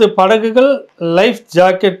 20 படகுகள், லைஃப்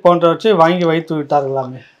ஜாக்கெட் போன்றவற்றை வாங்கி வைத்து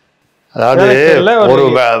விட்டார்களாமே. அதாவது ஒரு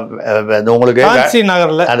உங்களுக்கு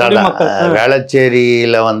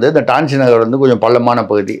வேளச்சேரியில வந்து இந்த டான்சி நகர் வந்து கொஞ்சம் பள்ளமான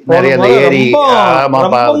பகுதி, நிறைய அந்த ஏரி,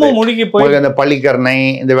 இந்த பள்ளிக்கரணை,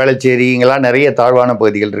 இந்த வேளச்சேரி இங்கெல்லாம் நிறைய தாழ்வான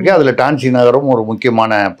பகுதிகள் இருக்கு. அதுல டான்சி நகரும் ஒரு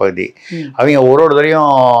முக்கியமான பகுதி. அவங்க ஒரு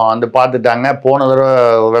தடவையும் வந்து பார்த்துட்டாங்க. போன தடவை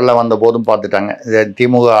வெள்ளம் வந்த போதும் பார்த்துட்டாங்க.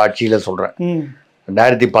 திமுக ஆட்சியில சொல்றேன்,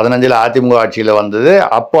 2015 அதிமுக ஆட்சியில் வந்தது.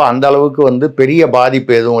 அப்போ அந்த அளவுக்கு வந்து பெரிய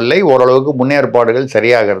பாதிப்பு எதுவும் இல்லை, ஓரளவுக்கு முன்னேற்பாடுகள்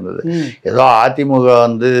சரியாக இருந்தது. ஏதோ அதிமுக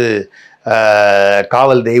வந்து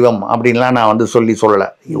காவல் தெய்வம் அப்படின்லாம் நான் வந்து சொல்லலை.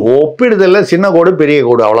 ஒப்பிடுதல்ல சின்ன கோடு பெரிய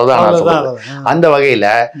கோடு, அவ்வளோதான் நான் சொல்றேன். அந்த வகையில்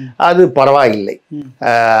அது பரவாயில்லை.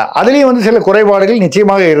 அதுலேயும் வந்து சில குறைபாடுகள்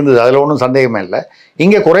நிச்சயமாக இருந்தது, அதில் ஒன்றும் சந்தேகமே இல்லை.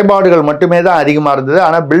 இங்கே குறைபாடுகள் மட்டுமே தான் அதிகமாக இருந்தது,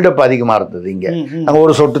 ஆனால் பில்டப் அதிகமாக இருந்தது. இங்கே அங்கே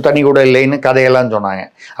ஒரு சொட்டு தண்ணி கூட இல்லைன்னு கதையெல்லாம் சொன்னாங்க.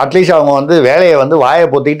 அட்லீஸ்ட் அவங்க வந்து வேலையை வந்து வாயை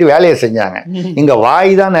பொத்திக்கிட்டு வேலையை செஞ்சாங்க. இங்கே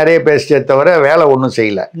வாய் தான் நிறைய பேசிட்டே தவிர வேலை ஒன்றும்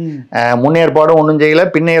செய்யலை. முன்னேற்பாடும் ஒன்றும் செய்யலை,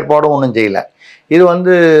 பின்னேற்பாடும் ஒன்றும் செய்யலை. இது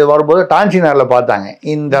வந்து வரும்போது டான்சி நகரில் பார்த்தாங்க,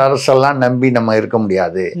 இந்த அரசெல்லாம் நம்பி நம்ம இருக்க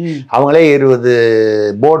முடியாது. அவங்களே 20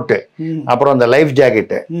 போட்டு, அப்புறம் இந்த லைஃப்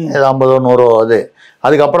ஜாக்கெட்டு 50 100 அது.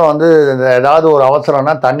 அதுக்கப்புறம் வந்து ஏதாவது ஒரு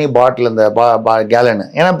அவசரம்னா தண்ணி பாட்டில், இந்த கேலனு.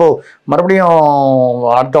 ஏன்னா இப்போ மறுபடியும்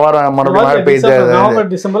அடுத்த வாரம் மறுபடியும் மழை பெய்து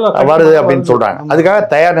வருது அப்படின்னு சொல்றாங்க. அதுக்காக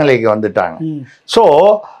தயார் நிலைக்கு வந்துட்டாங்க. ஸோ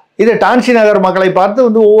இது டான்சி நகர் மக்களை பார்த்து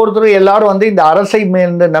வந்து ஒவ்வொருத்தரும் எல்லாரும் வந்து இந்த அரசை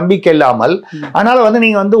மேல் நம்பிக்கை இல்லாமல், அதனால வந்து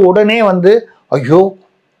நீங்க வந்து உடனே வந்து ஐயோ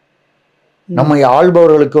நம்ம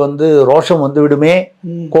ஆள்பவர்களுக்கு வந்து ரோஷம் வந்து விடுமே,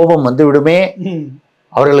 கோபம் வந்து விடுமே,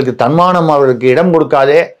 அவர்களுக்கு தன்மானம் அவர்களுக்கு இடம்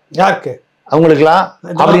கொடுக்காதே, யாருக்கு அவங்களுக்குலாம்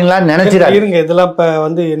அப்படின்லாம் நினைச்சிடாதீங்க. இதெல்லாம் இப்ப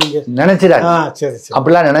வந்து நினைச்சிடாதீங்க,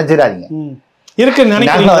 அப்படிலாம் நினைச்சிடாதீங்க. இருக்கு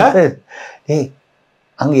ஏய்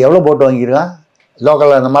அங்க எவ்வளவு போட்டு வாங்கியிருக்கான்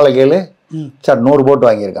லோக்கல்ல, அந்த மேல கேளு சார், 100 போட்டு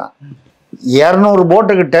வாங்கியிருக்கான். 200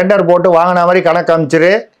 போட்டுக்கு டெண்டர் போட்டு வாங்கின மாதிரி கணக்கு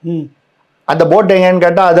அமைச்சிரு. அந்த போட்டு எங்கன்னு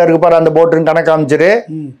கேட்டா அதை இருக்கு பாரு, அந்த போட்டுன்னு கணக்கு அமைச்சிரு.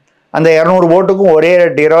 அந்த 200 போட்டுக்கும் ஒரே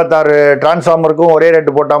ரேட்டு, 26 டிரான்ஸ்ஃபார்மருக்கும் ஒரே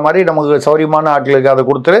ரேட்டு போட்ட மாதிரி நமக்கு சௌரியமான ஆட்களுக்கு அதை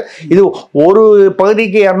கொடுத்துரு. இது ஒரு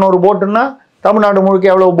பகுதிக்கு 200 போட்டுன்னா தமிழ்நாடு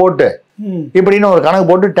முழுக்க எவ்வளவு போட்டு இப்படின்னு ஒரு கணக்கு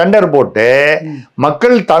போட்டு டெண்டர் போட்டு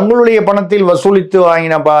மக்கள் தங்களுடைய பணத்தில் வசூலித்து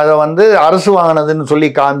வாங்கின அதை வந்து அரசு வாங்கினதுன்னு சொல்லி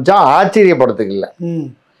காமிச்சா ஆச்சரியப்படுறதுக்கு இல்லை.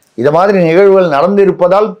 இத மாதிரி நிகழ்வுகள்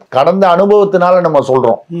நடந்திருப்பதால் கடந்த அனுபவத்தினால நம்ம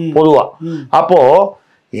சொல்றோம் பொதுவா. அப்போ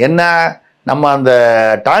என்ன, நம்ம அந்த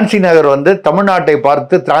டான்சி நகர் வந்து தமிழ்நாட்டை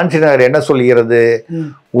பார்த்து டான்சி நகர் என்ன சொல்கிறது?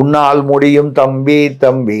 உன்னால் முடியும் தம்பி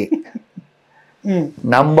தம்பி,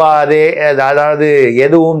 நம்பாதே, அதாவது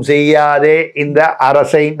எதுவும் செய்யாதே இந்த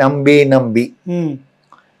அரசை நம்பி நம்பி.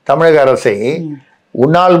 தமிழக அரசை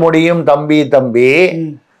உன்னால் முடியும் தம்பி தம்பி,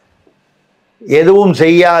 எதுவும்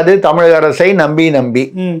செய்யாது தமிழக அரசை நம்பி நம்பி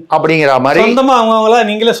அப்படிங்கிற மாதிரி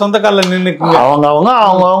நீங்களே சொந்த காலில் நின்னுக்குங்க.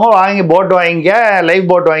 அவங்க வாங்கி போட் வாங்கிக்க, லைஃப்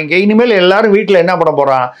போட் வாங்கிக்க. இனிமேல் எல்லாரும் வீட்டில் என்ன பண்ண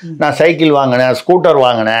போறான், நான் சைக்கிள் வாங்கினேன், ஸ்கூட்டர்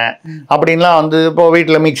வாங்கினேன் அப்படின்லாம் வந்து இப்போ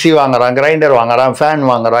வீட்டில் மிக்சி வாங்குறான், கிரைண்டர் வாங்குறான், ஃபேன்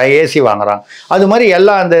வாங்குறான், ஏசி வாங்குறான். அது மாதிரி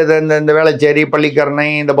எல்லாம் இந்த வேளச்சேரி, பள்ளிக்கரணை,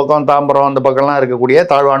 இந்த பக்கம் தாம்பரம், அந்த பக்கம்லாம் இருக்கக்கூடிய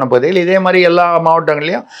தாழ்வான பகுதியில் இதே மாதிரி எல்லா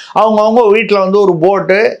மாவட்டங்களையும் அவங்கவுங்க வீட்டில் வந்து ஒரு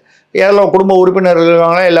போட்டு, எவ்வளோ குடும்ப உறுப்பினர்கள்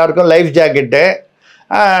இருக்காங்களோ எல்லாருக்கும் லைஃப் ஜாக்கெட்டு,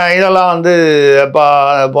 இதெல்லாம் வந்து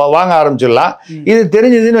இப்போ வாங்க ஆரம்பிச்சிடலாம். இது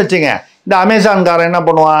தெரிஞ்சதுன்னு வச்சுங்க, இந்த அமேசான்காரன் என்ன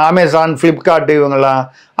பண்ணுவான், அமேசான், ஃப்ளிப்கார்ட் இவங்கெல்லாம்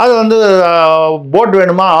அது வந்து போட்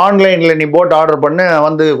வேணுமா ஆன்லைனில் நீ போட் ஆர்டர் பண்ணு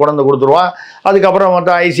வந்து கொண்டு கொடுத்துருவான். அதுக்கப்புறம்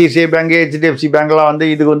மற்ற ஐசிஐசிஐ பேங்க், HDFC பேங்க்லாம் வந்து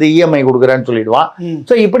இதுக்கு வந்து இஎம்ஐ கொடுக்குறேன்னு சொல்லிடுவான்.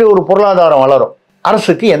 ஸோ இப்படி ஒரு பொருளாதாரம் வளரும்.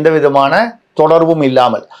 அரசுக்கு எந்த விதமான தொடர்பும்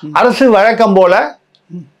இல்லாமல் அரசு வழக்கம் போல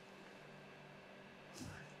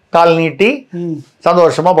கால் நீட்டி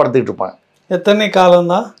சந்தோஷமா படுத்துக்கிட்டு இருப்பாங்க. எத்தனை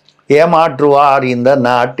காலம்தான் ஏமாற்றுவார் இந்த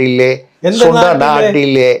நாட்டிலே, சொந்த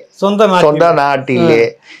நாட்டிலே, சொந்த நாட்டிலே.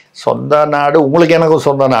 சொந்த நாடு உங்களுக்கு எனக்கும்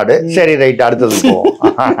சொந்த நாடு. சரி, ரைட், அடுத்தது போவோம்.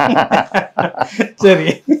 சரி.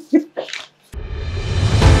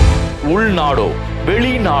 உள்நாடோ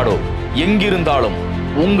வெளிநாடோ எங்கிருந்தாலும்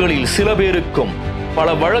உங்களில் சில பேருக்கும்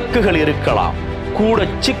பல வழக்குகள் இருக்கலாம், கூட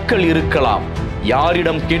சிக்கல் இருக்கலாம்,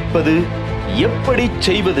 யாரிடம் கேட்பது, எப்படி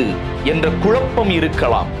செய்வது என்ற குழப்பம்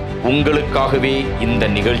இருக்கலாம். உங்களுக்காகவே இந்த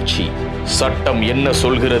நிகழ்ச்சி. சட்டம் என்ன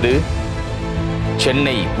சொல்கிறது?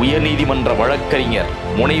 சென்னை உயர்நீதிமன்ற வழக்கறிஞர்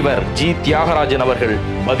முனைவர் ஜி. தியாகராஜன் அவர்கள்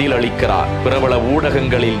பதில் அளிக்கிறார். பிரபல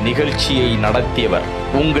ஊடகங்களில் நிகழ்ச்சியை நடத்தியவர்.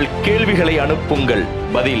 உங்கள் கேள்விகளை அனுப்புங்கள்.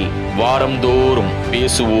 பதில் வாரந்தோறும்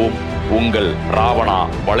பேசுவோம். உங்கள் ராவணா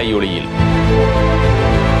வலையொலியில்.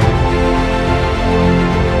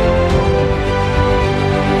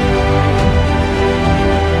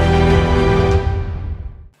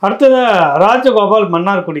 அடுத்ததா ராஜகோபால்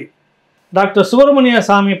மன்னார்குடி. டாக்டர் சுப்பிரமணிய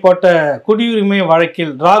சாமி போட்ட குடியுரிமை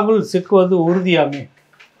வழக்கில் ராகுல் சிக்குவது உறுதியாமே.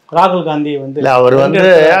 ராகுல் காந்தி வந்து அவர் வந்து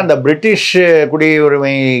அந்த பிரிட்டிஷ்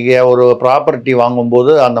குடியுரிமை ஒரு ப்ராப்பர்ட்டி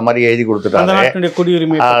வாங்கும்போது அந்த மாதிரி எழுதி கொடுத்துட்டாரு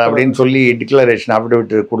குடியுரிமை அப்படின்னு சொல்லி டிக்ளரேஷன்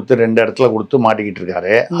அஃபிடவிட் கொடுத்து 2 இடத்துல கொடுத்து மாட்டிக்கிட்டு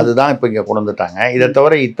இருக்காரு. அதுதான் இப்போ இங்கே கொண்டு வந்துட்டாங்க. இதை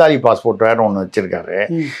தவிர இத்தாலி பாஸ்போர்ட் வேற ஒன்று வச்சிருக்காரு.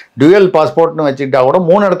 டுவல் பாஸ்போர்ட்னு வச்சுக்கிட்டா கூட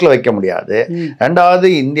 3 இடத்துல வைக்க முடியாது. ரெண்டாவது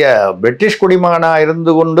இந்திய பிரிட்டிஷ் குடிமகனா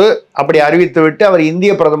இருந்து கொண்டு அப்படி அறிவித்து விட்டு அவர்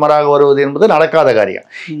இந்திய பிரதமராக வருவது என்பது நடக்காத காரியம்.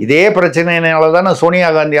 இதே பிரச்சனையினால தானே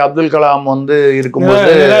சோனியா காந்தி அப்துல் கலாம் வந்து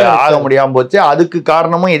இருக்கும்போது ஆக முடியாம போச்சு. அதுக்கு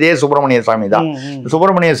காரணமும் இதே சுப்பிரமணிய சாமி தான்.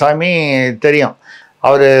 சுப்பிரமணிய சாமி தெரியும்.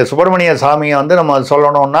 அவர் சுப்பிரமணிய சாமியை வந்து நம்ம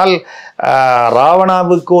சொல்லணும்னால்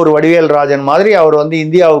ராவணாவுக்கு ஒரு வடிவேல் ராஜன் மாதிரி அவர் வந்து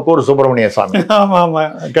இந்தியாவுக்கு ஒரு சுப்பிரமணிய சாமி.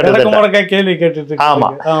 கேள்வி கேட்டு ஆமா,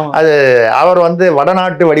 அது அவர் வந்து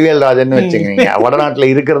வடநாட்டு வடிவேல் ராஜன் வச்சுக்கிறீங்க. வடநாட்டுல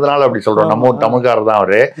இருக்கிறதுனால அப்படி சொல்றோம். நம்ம ஊர் தமிழ்காரர் தான்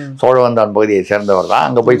அவரு. சோழவந்தான் பகுதியை சேர்ந்தவர் தான்.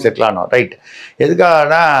 அங்க போய் செட்டில் ஆனோம். ரைட்.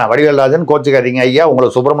 எதுக்காகனா வடிவேல் ராஜன் கோச்சுக்காதீங்க ஐயா, உங்களை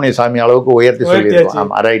சுப்பிரமணிய சாமி அளவுக்கு உயர்த்தி சொல்லிடுவோம்.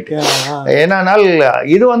 ஆமா, ரைட். என்னன்னால்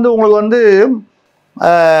இது வந்து உங்களுக்கு வந்து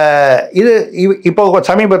இது இப்போ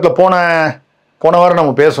சமீபத்தில் போன வாரம்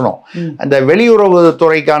நம்ம பேசணும். அந்த வெளியுறவு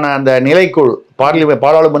துறைக்கான அந்த நிலைக்குழு,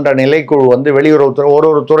 பாராளுமன்ற நிலைக்குழு வந்து வெளியுறவுத்துறை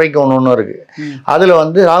ஒரு துறைக்கு ஒன்று இருக்கு. அதுல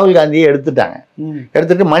வந்து ராகுல் காந்தியை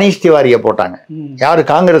எடுத்துட்டு மணிஷ் திவாரியை போட்டாங்க. யாரு?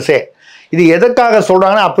 காங்கிரஸே. இது எதற்காக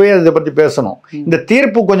சொல்றாங்கன்னா அப்பவே இதை பத்தி பேசணும். இந்த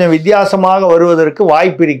தீர்ப்பு கொஞ்சம் வித்தியாசமாக வருவதற்கு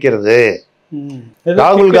வாய்ப்பு இருக்கிறது.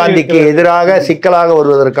 ராகுல் காந்திக்கு எதிராக சிக்கலாக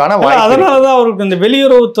வருவதற்கான வாய்ப்பு. அதனாலதான் அவருக்கு இந்த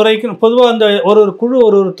வெளியுறவு துறைக்கு பொதுவா அந்த ஒரு குழு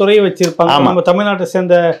ஒரு துறையை வச்சிருப்பாங்க. நம்ம தமிழ்நாட்டை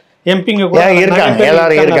சேர்ந்த எம்பிங்க இருக்காங்க,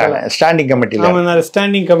 எல்லாரும் இருக்காங்க ஸ்டாண்டிங் கமிட்டில.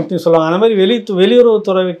 ஸ்டாண்டிங் கமிட்டி சொல்லுவாங்க. அந்த மாதிரி வெளியுறவு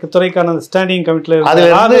துறைக்கான ஸ்டாண்டிங் கமிட்டில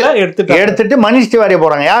எடுத்துட்டு மணிஷ் திவாரியை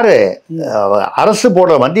போறாங்க. யாரு? அரசு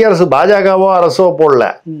போடல, மத்திய அரசு பாஜகவோ அரசோ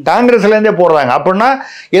போடல, காங்கிரஸ்ல இருந்தே போடுறாங்க. அப்படின்னா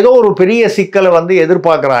ஏதோ ஒரு பெரிய சிக்கலை வந்து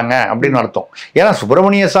எதிர்பார்க்கறாங்க அப்படின்னு அர்த்தம். ஏன்னா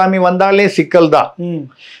சுப்பிரமணிய சாமி வந்தாலே சிக்கல் தான்.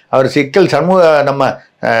 அவர் சிக்கல் நம்ம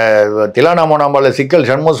திலானாமோனாமால சிக்கல்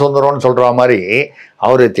சண்முக சுந்தரம்னு சொல்ற மாதிரி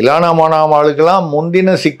அவரு திலானாமோனாமாளுக்கெல்லாம்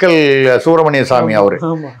முந்தின சிக்கல் சுப்பிரமணிய சாமி அவரு.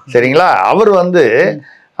 சரிங்களா? அவர் வந்து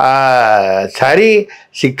சரி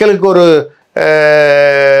சிக்கலுக்கு ஒரு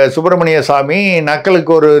சுப்பிரமணிய சாமி,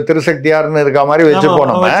 நக்கலுக்கு ஒரு திருசக்தியார்னு இருக்க மாதிரி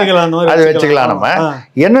வச்சுப்போம். நம்ம அது வச்சுக்கலாம். நம்ம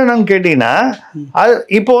என்னன்னு கேட்டீங்கன்னா அது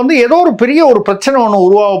இப்போ வந்து ஏதோ ஒரு பெரிய ஒரு பிரச்சனை ஒன்று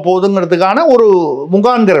உருவாக போகுதுங்கிறதுக்கான ஒரு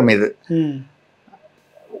முகாந்திரம் இது.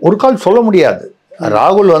 ஒரு கால் சொல்ல முடியாது.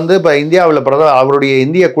 ராகுல் வந்து இப்போ இந்தியாவில் அவருடைய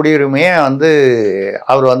இந்திய குடியுரிமையை வந்து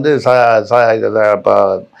அவர் வந்து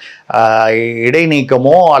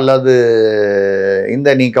இடைநீக்கமோ அல்லது இந்த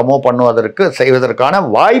நீக்கமோ செய்வதற்கான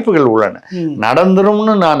வாய்ப்புகள் உள்ளன.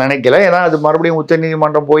 நடந்துரும்னு நான் நினைக்கல. ஏன்னா அது மறுபடியும் உச்ச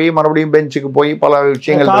நீதிமன்றம் போய் மறுபடியும் பெஞ்சுக்கு போய் பல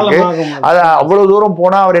விஷயங்கள் இருக்கு. அது அவ்வளவு தூரம்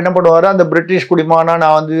போனா அவர் என்ன பண்ணுவாரு, அந்த பிரிட்டிஷ் குடிமகனா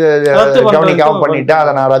நான் வந்து கவனிக்காம பண்ணிட்டேன்,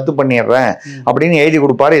 அதை நான் ரத்து பண்ணிடுறேன் அப்படின்னு எழுதி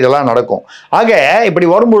கொடுப்பாரு. இதெல்லாம் நடக்கும். ஆக இப்படி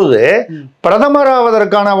வரும்பொழுது பிரதமர்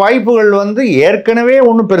ஆவதற்கான வாய்ப்புகள் வந்து ஏற்கனவே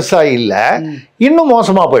ஒன்றும் பெருசா இல்லை, இன்னும்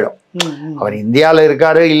மோசமா போயிடும். அவர் இந்தியாவில்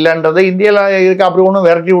இருக்காரு இல்லைன்றதை இந்தியாவில் இருக்க அப்படி ஒன்றும்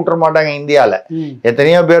விரட்டி விட்டுற மாட்டாங்க. இந்தியாவில்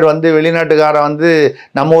எத்தனையோ பேர் வந்து வெளிநாட்டுக்காரன் வந்து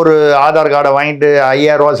நம்ம ஒரு ஆதார் கார்டை வாங்கிட்டு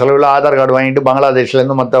 5000 ரூபா செலவில் ஆதார் கார்டு வாங்கிட்டு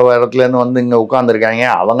பங்களாதேஷ்லேருந்து மற்ற இடத்துலேருந்து வந்து இங்கே உட்காந்துருக்காங்க.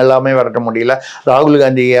 அவங்க எல்லாமே விரட்ட முடியல. ராகுல்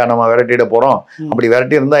காந்தியை நம்ம விரட்டிட போகிறோம். அப்படி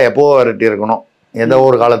விரட்டி இருந்தால் எப்போவோ விரட்டி இருக்கணும். ஏதோ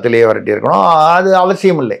ஒரு காலத்திலேயே விரட்டி இருக்கணும், அது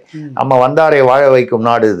அவசியம் இல்லை. நம்ம வந்தாரை வாழ வைக்கும்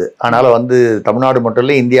நாடு இது. அதனால வந்து தமிழ்நாடு மட்டும்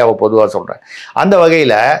இல்லை, இந்தியாவை பொதுவாக சொல்றேன். அந்த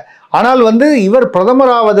வகையில ஆனால் வந்து இவர்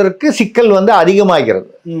பிரதமராவதற்கு சிக்கல் வந்து அதிகமாகிறது.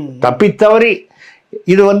 தப்பித்தவறி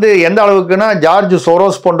இது வந்து எந்த அளவுக்குன்னா, ஜார்ஜ்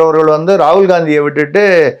சோரோஸ் போன்றவர்கள் வந்து ராகுல் காந்தியை விட்டுட்டு,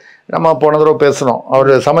 நம்ம போன தடவை பேசணும்,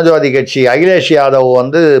 அவர் சமாஜ்வாதி கட்சி அகிலேஷ் யாதவ்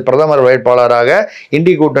வந்து பிரதமர் வேட்பாளராக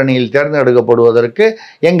இண்டி கூட்டணியில் தேர்ந்தெடுக்கப்படுவதற்கு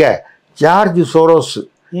எங்க ஜார்ஜ் சோரோஸ்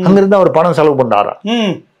அங்கிருந்து அவர் பணம் செலவு பண்ணாரா.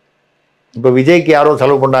 இப்ப விஜய்க்கு யாரோ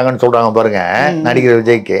செலவு பண்ணாங்கன்னு சொல்றாங்க பாருங்க, நடிகர்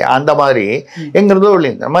விஜய்க்கு. அந்த மாதிரி எங்கிருந்தோ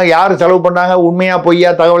இல்லைங்க, நம்ம யாரு செலவு பண்ணாங்க உண்மையா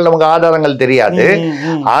பொய்யா தகவல் நமக்கு ஆதாரங்கள் தெரியாது.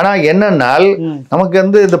 ஆனா என்னன்னால் நமக்கு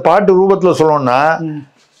வந்து இந்த பாட்டு ரூபத்துல சொல்லணும்னா,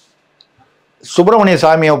 சுப்பிரமணிய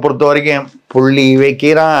சாமியை பொறுத்த வரைக்கும் புள்ளி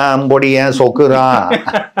வைக்கிறான் பொடியன் சொக்குறான்,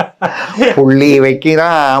 புள்ளி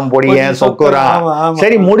வைக்கிறான் பொடியன் சொக்குறான்.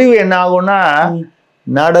 சரி, முடிவு என்ன ஆகும்னா,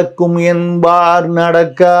 நடக்கும் என்பார்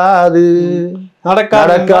நடக்காது,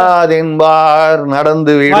 நடக்காது என்பார்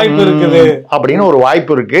நடந்து அப்படின்னு ஒரு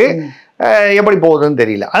வாய்ப்பு இருக்கு. எப்படி போகுதுன்னு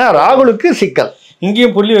தெரியல. ஆனா ராகுலுக்கு சிக்கல்.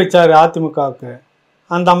 இங்கேயும் புள்ளி வச்சாரு அதிமுகவுக்கு,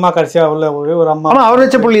 அந்த அம்மா கடைசியா உள்ள ஒரு அம்மா, அவர்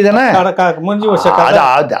வச்ச புள்ளி தானே.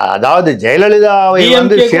 அதாவது ஜெயலலிதாவை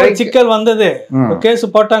வந்து சிக்கல் வந்தது,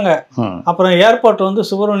 கேஸ் போட்டாங்க. அப்புறம் ஏர்போர்ட் வந்து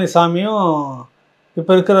சுப்பிரமணிய சாமியும் இப்ப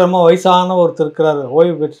இருக்கிற ரொம்ப வயசான ஒருத்தர் இருக்கிறாரு,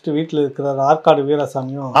 ஓய்வு பெற்றுட்டு வீட்டுல இருக்கிறாரு, ஆற்காடு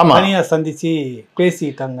வீராசாமியும் தனியா சந்திச்சு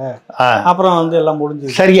பேசிட்டாங்க. அப்புறம் வந்து எல்லாம்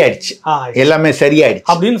முடிஞ்சு சரியாயிடுச்சு, எல்லாமே சரியாயிடுச்சு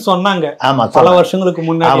அப்படின்னு சொன்னாங்க. ஆமா, பல வருஷங்களுக்கு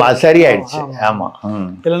முன்னாடி சரியாயிடுச்சு. ஆமா,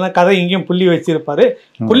 இல்லைன்னா கதை இங்கேயும் புள்ளி வச்சிருப்பாரு.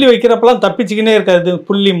 புள்ளி வைக்கிறப்பெல்லாம் தப்பிச்சுக்கினே இருக்காது,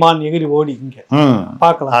 புள்ளி மான் எகிரி ஓடி இங்க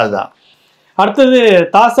பாக்கலாம். அதுதான். அடுத்தது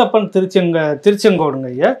தாசப்பன்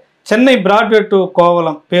திருச்செங்கோடுங்க ஐயா. சென்னை பிராட்வே டு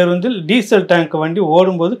கோவளம் பேருந்தில் டீசல் டேங்க் வண்டி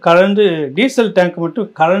ஓடும்போது டீசல் டேங்க் மட்டும்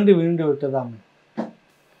கலண்டு விழுந்து விட்டதாம்.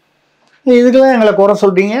 இதுக்கெல்லாம் எங்களை குறை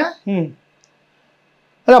சொல்றீங்க?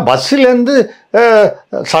 அதான் பஸ்ல இருந்து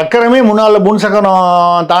சக்கரமே முன்னால முன்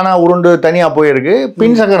சக்கரம் தானா உருண்டு தனியா போயிருக்கு,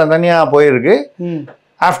 பின் சக்கரம் தனியா போயிருக்கு.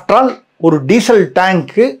 ஆஃப்டர் ஆல் ஒரு டீசல்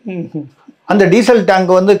டேங்க்கு, அந்த டீசல்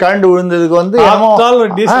டேங்க் வந்து கலண்டு விழுந்ததுக்கு வந்து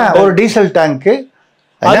ஒரு டீசல் டேங்க்கு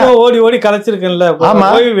ஓடி ஓடி கலைச்சிருக்கேன்ல.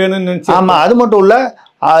 ஆமா, அது மட்டும் இல்ல,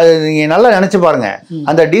 நீங்க நல்லா நினைச்சு பாருங்க,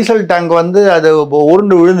 அந்த டீசல் டேங்க் வந்து அது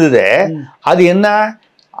உருண்டு விழுந்தது. அது என்ன,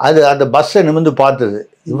 அது அந்த பஸ்ஸை நிமிர்ந்து பார்த்தது.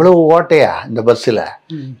 இவ்வளவு ஓட்டையா இந்த பஸ்ஸில்,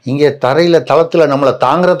 இங்கே தரையில் தளத்தில் நம்மளை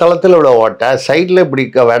தாங்குற தளத்தில் இவ்வளோ ஓட்டை, சைடில் இப்படி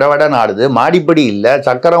வெட வெடன்னு ஆடுது, மாடிப்படி இல்லை,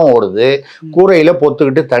 சக்கரம் ஓடுது, கூரையில்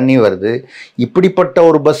பொத்துக்கிட்டு தண்ணி வருது. இப்படிப்பட்ட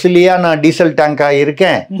ஒரு பஸ்ஸிலேயா நான் டீசல் டேங்காக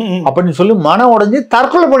இருக்கேன் அப்படின்னு சொல்லி மனம் உடஞ்சி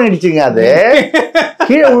தற்கொலை பண்ணிடுச்சுங்க. அது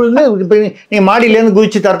கீழே விழுந்து, இப்போ நீங்க மாடியிலேருந்து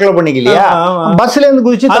குதிச்சு தற்கொலை பண்ணிக்கலையா, பஸ்லேருந்து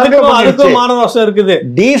குதிச்சு தற்கொலை பண்ணிடுச்சு. மானரோஷம் இருக்குது,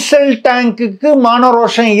 டீசல் டேங்குக்கு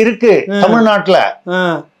மானரோஷம் இருக்கு தமிழ்நாட்டில்.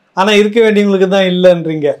 ஆனா இருக்க வேண்டியவங்களுக்கு தான்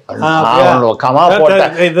இல்லன்றீங்க.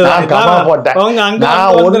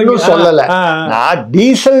 சொல்லல, நான்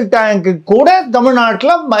டீசல் டேங்க்கு கூட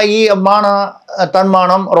தமிழ்நாட்டுல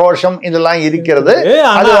தன்மானம் ரோஷம் இதெல்லாம் இருக்கிறது.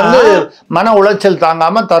 அது வந்து மன உளைச்சல்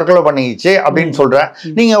தாங்காம தற்கொலை பண்ணிடுச்சு அப்படின்னு சொல்றேன்.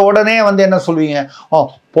 நீங்க உடனே வந்து என்ன சொல்வீங்க,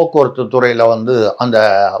 போக்குவரத்து துறையில வந்து அந்த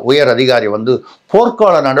உயர் அதிகாரி வந்து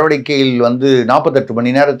போர்க்கால நடவடிக்கையில் வந்து 48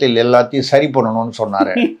 மணி நேரத்தில் எல்லாத்தையும் சரி பண்ணணும்னு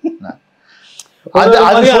சொன்னாரு.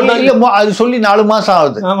 அது சொல்லி 4 மாசம்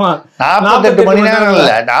ஆகுது. 48 மணி நேரம்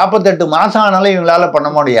இல்ல, 48 மாசம் ஆனாலும் இவங்களால பண்ண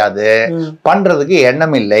முடியாது. பண்றதுக்கு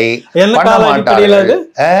எண்ணம் இல்லை, பண்ண மாட்டாங்க.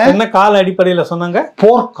 என்ன கால அடிப்படையில சொன்னாங்க?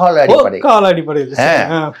 போர்க்கால அடிப்படையில்.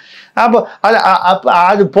 அப்போ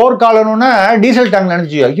அது போர்க்காலம்னா டீசல் டேங்க்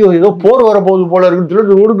நினைச்சு, ஐயோ ஏதோ போர் வர போகுது போல இருக்குன்னு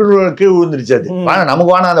சொல்லி ரோடு கீழே விழுந்துருச்சு. அது வேணாம்,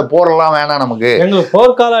 நமக்கு வேணாம், அந்த போரெல்லாம் வேணாம் நமக்கு. எங்களுக்கு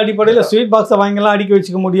போர்க்கால அடிப்படையில ஸ்வீட் பாக்ஸை வாங்கிலாம் அடிக்க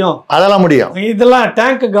வச்சுக்க முடியும், அதெல்லாம் முடியும். இதெல்லாம்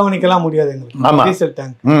டேங்க் கவனிக்கலாம் முடியாது எங்களுக்கு. ஆமா, டீசல்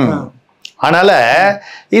டேங்க். அதனால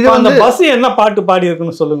இது அந்த பஸ் என்ன பாட்டு பாடி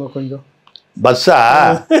இருக்குன்னு சொல்லுங்க கொஞ்சம்.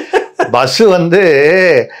 பஸ் வந்து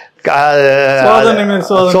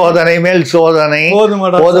சோதனை மேல் சோதனை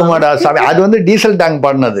போதுமடா சாமி, அது வந்து டீசல் டேங்க்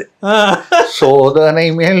பண்ணது. சோதனை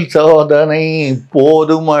மேல் சோதனை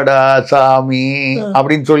போதுமடா சாமி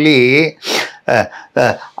அப்படின்னு சொல்லி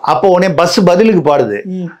அப்போ உடனே பஸ் பதிலுக்கு பாடுது,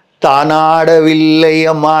 தானாடவில்லை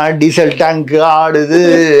அம்மா டீசல் டேங்க் ஆடுது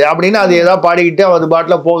அப்படின்னு. அது ஏதாவது பாடிக்கிட்டு அது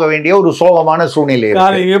பாட்டுல போக வேண்டிய ஒரு சோகமான சூழ்நிலை.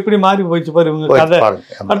 எப்படி மாறி போயிடுச்சு பாருங்க.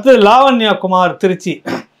 அடுத்தது லாவண்யா குமார் திருச்சி.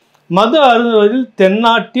 மது அருந்துவதில்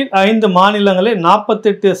தென்னாட்டில் 5 மாநிலங்களில்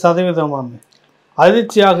 48%.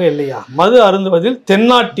 அதிர்ச்சியாக இல்லையா? மது அருந்துவதில்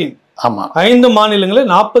தென்னாட்டின் 5 மாநிலங்களில்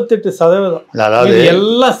 48%. அதாவது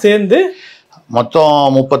எல்லாம் சேர்ந்து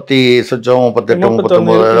மொத்தம் 38, 39,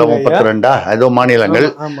 32 ஏதோ மாநிலங்கள்.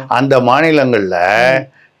 அந்த மாநிலங்கள்ல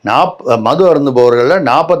மது அருந்துபவர்களில்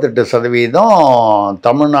 48%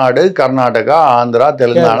 தமிழ்நாடு, கர்நாடகா, ஆந்திரா,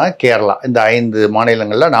 தெலுங்கானா, கேரளா இந்த 5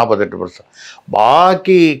 மாநிலங்களில் 48%.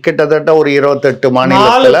 பாக்கி கிட்டத்தட்ட ஒரு 28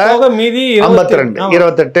 மாநிலத்தில்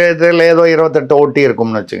 28 இதில் ஏதோ 28 ஓட்டி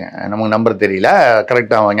இருக்கும்னு வச்சுங்க. நமக்கு நம்பர் தெரியல,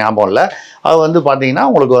 கரெக்டாக ஞாபகம் இல்லை. அது வந்து பார்த்தீங்கன்னா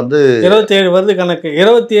உங்களுக்கு வந்து 27 வருது கணக்கு.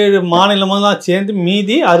 27 மாநிலமும் தான் சேர்ந்து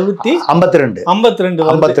மீதி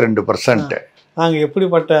 52%. நாங்க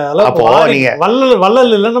எப்படிப்பட்ட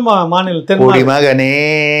வள்ளல் இல்ல நம்ம மாநிலம் குடிமகனே,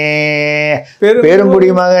 பெருங்குடி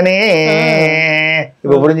மகனே.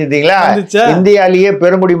 இப்ப புரிஞ்சுட்டீங்களா? இந்தியாலேயே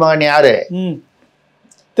பெருங்குடி மகன் யாரு?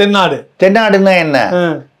 தென்னாடு. தென்னாடுன்னா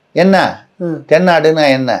என்ன? தென்னாடுன்னா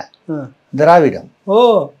என்ன? திராவிடம்.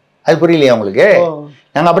 அது புரியலையா உங்களுக்கு?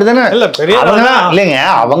 நாங்க அப்படித்தானே இல்லைங்க,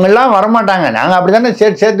 அவங்கெல்லாம் வரமாட்டாங்க. நாங்க அப்படித்தானே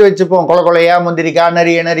சேர்த்து வச்சுப்போம். கொலையா முந்திரிக்கா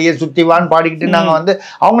நிறைய சுத்திவான்னு பாடிக்கிட்டு நாங்க வந்து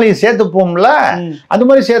அவங்களையும் சேர்த்துப்போம்ல. அது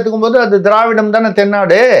மாதிரி சேர்த்துக்கும் போது அது திராவிடம் தானே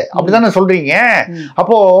தென்னாடு. அப்படித்தானே சொல்றீங்க.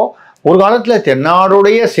 அப்போ ஒரு காலத்துல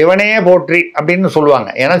தென்னாடுடைய சிவனே போற்றி அப்படின்னு சொல்லுவாங்க.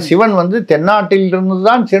 ஏன்னா சிவன் வந்து தென்னாட்டில்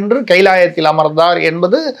இருந்துதான் சென்று கைலாயத்தில் அமர்ந்தார்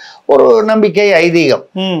என்பது ஒரு நம்பிக்கை, ஐதீகம்.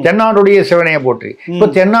 தென்னாடுடைய சிவனே போற்றி. இப்ப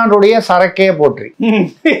தென்னாடுடைய சரக்கே போற்றி.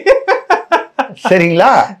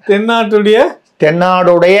 சரிங்களா?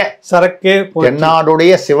 தென்னாடுடைய சரக்கே,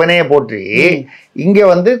 தென்னாடுடைய சிவனே போற்றி. இங்க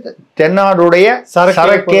வந்து தென்னாடுடைய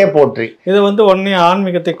சரக்கே போற்றி. இது வந்து ஒன்னே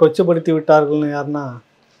ஆன்மீகத்தை கொச்சப்படுத்தி விட்டார்கள். யாருன்னா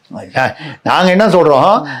நாங்க என்ன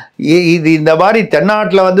சொல்றோம், இது இந்த மாதிரி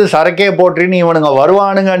தென்னாட்டுல வந்து சரக்கே போற்றின்னு இவனுங்க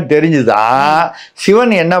வருவானுங்கன்னு தெரிஞ்சுதான்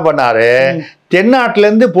சிவன் என்ன பண்ணாரு, தென்னாட்டுல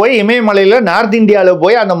இருந்து போய் இமயமலையில நார்த் இந்தியாவில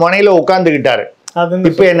போய் அந்த முனையில உட்கார்ந்துகிட்டாரு.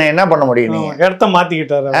 இப்ப என்ன பண்ண முடியும்? இடத்த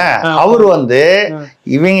மாத்திக்கிட்டாரு அவரு வந்து.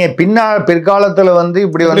 இவங்க பிற்காலத்துல வந்து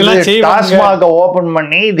இப்படி வந்து டாஸ்மாக ஓபன்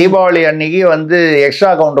பண்ணி தீபாவளி அன்னைக்கு வந்து எக்ஸ்ட்ரா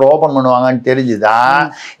கவுண்டர் ஓபன் பண்ணுவாங்கன்னு தெரிஞ்சுதான்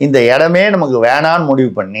இந்த இடமே நமக்கு வேணான்னு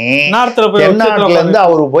முடிவு பண்ணி தென்னாட்டுல இருந்து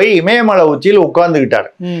அவரு போய் இமயமலை உச்சியில்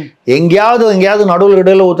உட்கார்ந்துகிட்டாரு. எங்கேயாவது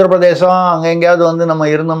நடுவில் உத்தரப்பிரதேசம் அங்க எங்கேயாவது வந்து நம்ம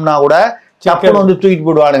இருந்தோம்னா கூட சப்பன் வந்து தூக்கிட்டு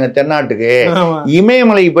போடுவானுங்க தென்னாட்டுக்கு.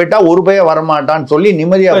 இமயமலைக்கு போயிட்டா ஒரு பைய வரமாட்டான்னு சொல்லி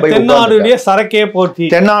நிம்மதியா போய் தென்னாடுடைய சரக்கே போற்றி.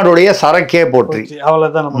 தென்னாடுடைய சரக்கே போற்றி.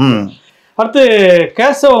 அவ்வளவுதான். அடுத்து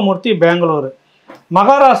கேசவமூர்த்தி, பெங்களூரு.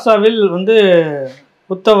 மகாராஷ்டிராவில் வந்து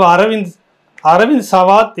அரவிந்த்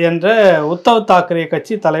சவாத் என்ற உத்தவ் தாக்கரே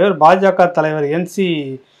கட்சி தலைவர் பாஜக தலைவர் NC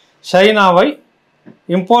ஷைனாவை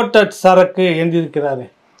இம்போர்ட்டட் சரக்கு ஏந்திருக்கிறாரு.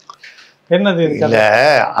 என்னது? இல்ல,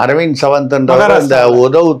 அரவிந்த் சவந்த் இந்த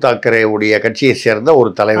உத்தவ் தாக்கரே உடைய கட்சியை சேர்ந்த ஒரு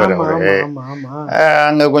தலைவர். அவரு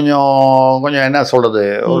அங்க கொஞ்சம் என்ன சொல்றது,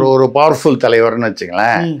 ஒரு பவர்ஃபுல் தலைவர்னு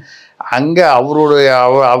வச்சுங்களேன். அங்க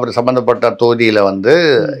அவர் சம்பந்தப்பட்ட தொகுதியில வந்து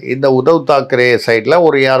இந்த உத்தவ் தாக்கரே சைட்ல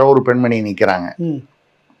யாரோ ஒரு பெண்மணி நிக்கிறாங்க.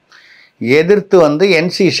 எதிர்த்து வந்து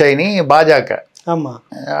NC ஷைனி பாஜக,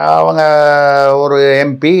 அவங்க ஒரு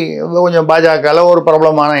MP, கொஞ்சம் பாஜகல ஒரு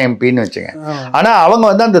பிரபலமான MPன்னு வச்சுங்க. ஆனா அவங்க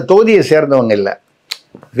வந்து அந்த தொகுதியை சேர்ந்தவங்க இல்ல,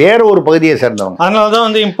 வேற ஒரு பகுதியை சேர்ந்தவங்க. அதனாலதான்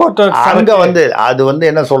வந்து இம்போர்ட்டட். அங்க வந்து அது வந்து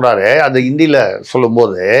என்ன சொல்றாரு, அது ஹிந்தியில சொல்லும்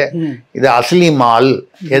போது இது அஸ்லி மால்.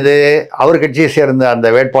 எது அவர் கட்சியை சேர்ந்த அந்த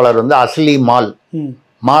வேட்பாளர் வந்து அஸ்லி மால்.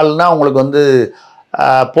 மால்னா உங்களுக்கு வந்து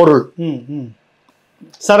பொருள்,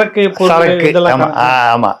 சரக்கு.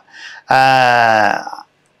 ஆமா,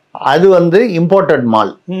 அது வந்து இம்போர்ட்டட்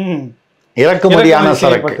மால், இறக்குமதியான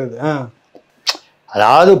சரக்கு.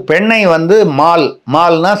 அதாவது பெண்ணை வந்து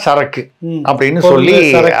மால்னா சரக்கு அப்படின்னு சொல்லி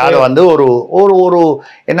அதை வந்து ஒரு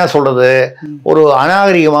என்ன சொல்றது, ஒரு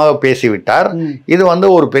அநாகரிகமாக பேசிவிட்டார். இது வந்து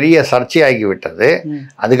ஒரு பெரிய சர்ச்சையாகி விட்டது.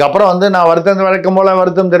 அதுக்கப்புறம் வந்து நான் வழக்கம் போல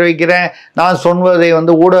வருத்தம் தெரிவிக்கிறேன், நான் சொன்னதை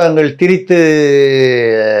வந்து ஊடகங்கள் திரித்து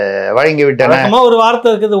வழங்கிவிட்டன, ஒரு வார்த்தை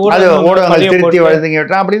இருக்குது, ஊடகங்கள் திருத்தி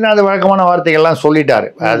வழங்கிவிட்டன அப்படின்னு அது வழக்கமான வார்த்தைகள்லாம் சொல்லிட்டாரு.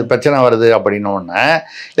 அது பிரச்சனை வருது அப்படின்னு ஒன்று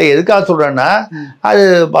இல்லை. எதுக்காக சொல்றேன்னா, அது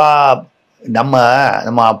நம்ம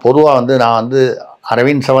பொதுவாக வந்து நான் வந்து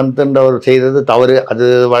அரவிந்த் சவந்த்ன்றவர் செய்தது தவறு. அது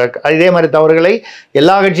இதே மாதிரி தவறுகளை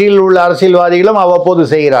எல்லா கட்சியில் உள்ள அரசியல்வாதிகளும் அவ்வப்போது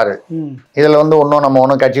செய்கிறார்கள். இதில் வந்து நம்ம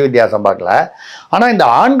ஒன்றும் கட்சி வித்தியாசம் பார்க்கல. ஆனால் இந்த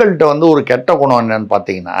ஆண்கள்கிட்ட வந்து ஒரு கெட்ட குணம் என்னன்னு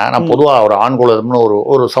பார்த்தீங்கன்னா, நான் பொதுவாக ஒரு ஆண் குலம்னு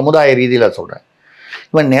ஒரு சமுதாய ரீதியில் சொல்கிறேன்.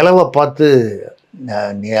 இவன் நிலவை பார்த்து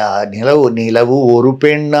நிலவு ஒரு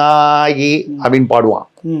பெண்ணாகி அப்படின்னு பாடுவான்.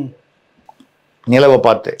 நிலவை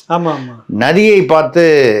பார்த்து, நதியை பார்த்து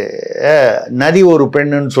நதி ஒரு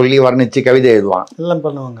பெண்ணுன்னு சொல்லி வர்ணிச்சு கவிதை எழுதுவான்.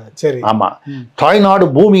 ஆமா, தாய்நாடு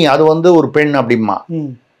பூமி அது வந்து ஒரு பெண் அப்படிமா,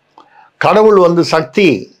 கடவுள் வந்து சக்தி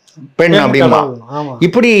பெண் அப்படிமா.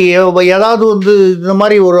 இப்படி ஏதாவது வந்து இந்த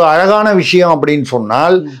மாதிரி ஒரு அழகான விஷயம் அப்படின்னு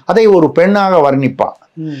சொன்னால் அதை ஒரு பெண்ணாக வர்ணிப்பான்.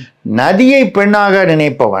 நதியை பெண்ணாக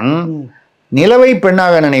நினைப்பவன், நிலவை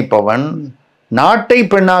பெண்ணாக நினைப்பவன், நாட்டை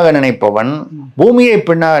பெண்ணாக நினைப்பவன், பூமியை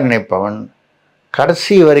பெண்ணாக நினைப்பவன்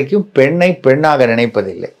கடைசி வரைக்கும் பெண்ணை பெண்ணாக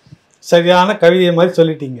நினைப்பதில்லை. சரியான கவிதை மாதிரி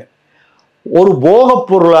சொல்லிட்டீங்க. ஒரு போகப்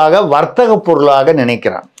பொருளாக வர்த்தக பொருளாக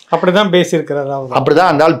நினைக்கிறான். அப்படிதான் பேசியிருக்கிறார் அவர். அப்படிதான்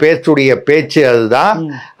அந்த பேச்சுடைய பேச்சு. அதுதான்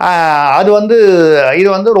அது வந்து இது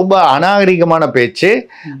வந்து ரொம்ப அநாகரிகமான பேச்சு.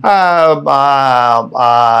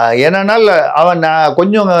 என்னன்னால் அவன்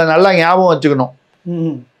கொஞ்சம் நல்லா ஞாபகம் வச்சுக்கணும்.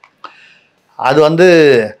 அது வந்து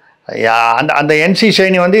அந்த என்சி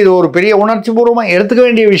ஷைனி வந்து இது ஒரு பெரிய உணர்ச்சி பூர்வமாக எடுத்துக்க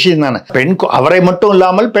வேண்டிய விஷயம் தானே. அவரை மட்டும்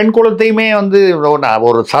இல்லாமல் பெண் குலத்தையுமே வந்து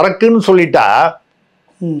ஒரு சரக்குன்னு சொல்லிட்டா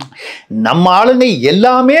நம்ம ஆளுங்க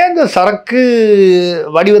எல்லாமே அந்த சரக்கு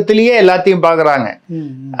வடிவத்திலேயே எல்லாத்தையும் பார்க்குறாங்க.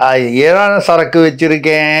 ஏதான சரக்கு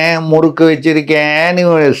வச்சிருக்கேன், முறுக்கு வச்சிருக்கேன்,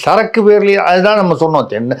 சரக்கு பேர்லயே அதுதான் நம்ம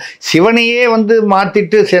சொன்னோம். சிவனையே வந்து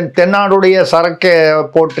மாத்திட்டு தென்னாடுடைய சரக்கை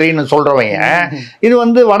போற்றின்னு சொல்றவங்க இது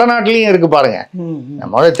வந்து வடநாட்டிலையும் இருக்கு பாருங்க.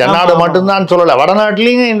 நம்ம வந்து தென்னாடு மட்டும்தான் சொல்லலை,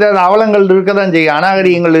 வடநாட்டிலையும் இந்த அவலங்கள் இருக்கதான் செய்யுது,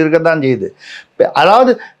 அநாகரிகங்கள் இருக்கத்தான் செய்யுது.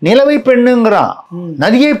 அதாவது நிலவை பெண்ணுங்கிறான்,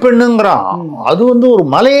 நதியை பெண்ணுங்கிறான், அது வந்து ஒரு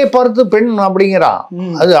மலையை பார்த்து பெண் அப்படிங்கிறான்.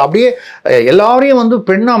 அது அப்படியே எல்லாரையும் வந்து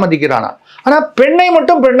பெண்ணா மதிக்கிறானா. ஆனா பெண்ணை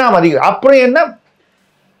மட்டும் பெண்ணா மதிக்கிறான். அப்புறம் என்ன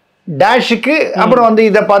டேஷுக்கு அப்புறம் வந்து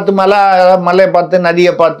இதை பார்த்து மலையை பார்த்து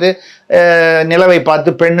நதியை பார்த்து நிலவை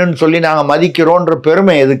பார்த்து பெண்ணுன்னு சொல்லி நாங்கள் மதிக்கிறோன்ற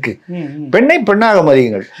பெருமை எதுக்கு? பெண்ணை பெண்ணாக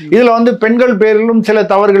மதியுங்கள். இதுல வந்து பெண்கள் பேரிலும் சில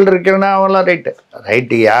தவறுகள் இருக்கிறனா அவங்களாம்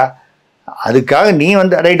ரைட்டுயா, அதுக்காக நீ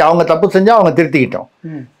வந்து ரைட், அவங்க தப்பு செஞ்சா அவங்க திருத்திக்கிட்டோம்.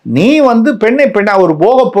 நீ வந்து பெண்ணை பெண்ணா ஒரு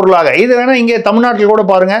போக பொருளாக இது வேணா இங்கே தமிழ்நாட்டில் கூட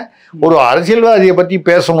பாருங்க. ஒரு அரசியல்வாதியை பத்தி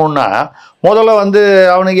பேசணும்னா முதல்ல வந்து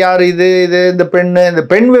அவனுக்கு யார் இது இந்த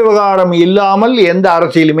பெண் விவகாரம் இல்லாமல் எந்த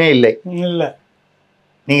அரசியலுமே இல்லை.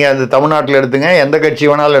 நீங்க அந்த தமிழ்நாட்டில் எடுத்துங்க, எந்த கட்சி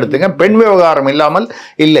வேணாலும் எடுத்துங்க, பெண் விவகாரம் இல்லாமல்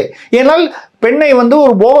இல்லை. ஏனால் பெண்ணை வந்து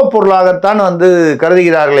ஒரு போகப் பொருளாகத்தான் வந்து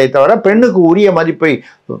கருதுகிறார்களே தவிர பெண்ணுக்கு உரிய மதிப்பை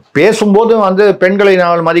பேசும்போதும் வந்து பெண்களை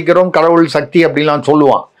நாங்கள் மதிக்கிறோம், கடவுள் சக்தி அப்படிலாம்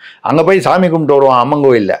சொல்லுவான். அங்க போய் சாமி கும்பிட்டு வருவான் அம்மன்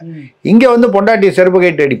கோயில்ல. இங்க வந்து பொண்டாட்டி செருப்பு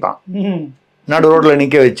கேட்டு அடிப்பான் நடு ரோட்ல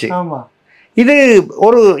நிக்க வச்சு. இது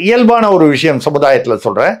ஒரு இயல்பான ஒரு விஷயம் சமுதாயத்தில்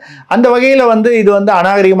சொல்றேன். அந்த வகையில வந்து இது வந்து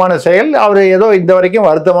அநாகரிகமான செயல். அவர் ஏதோ இந்த வரைக்கும்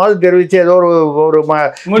வருத்தமாக தெரிவித்து ஏதோ ஒரு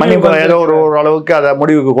ஏதோ ஒரு அளவுக்கு அதை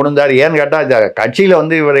முடிவுக்கு கொண்டார். ஏன்னு கேட்டா கட்சியில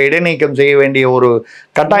வந்து இவரை இடைநீக்கம் செய்ய வேண்டிய ஒரு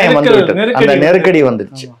கட்டாயம் வந்துவிட்டு அந்த நெருக்கடி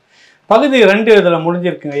வந்துருச்சு. பகுதி 2 இதுல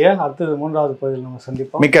முடிஞ்சிருக்குங்க ஐயா. அடுத்தது 3வது பகுதியில் நம்ம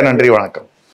சந்திப்போம். மிக்க நன்றி, வணக்கம்.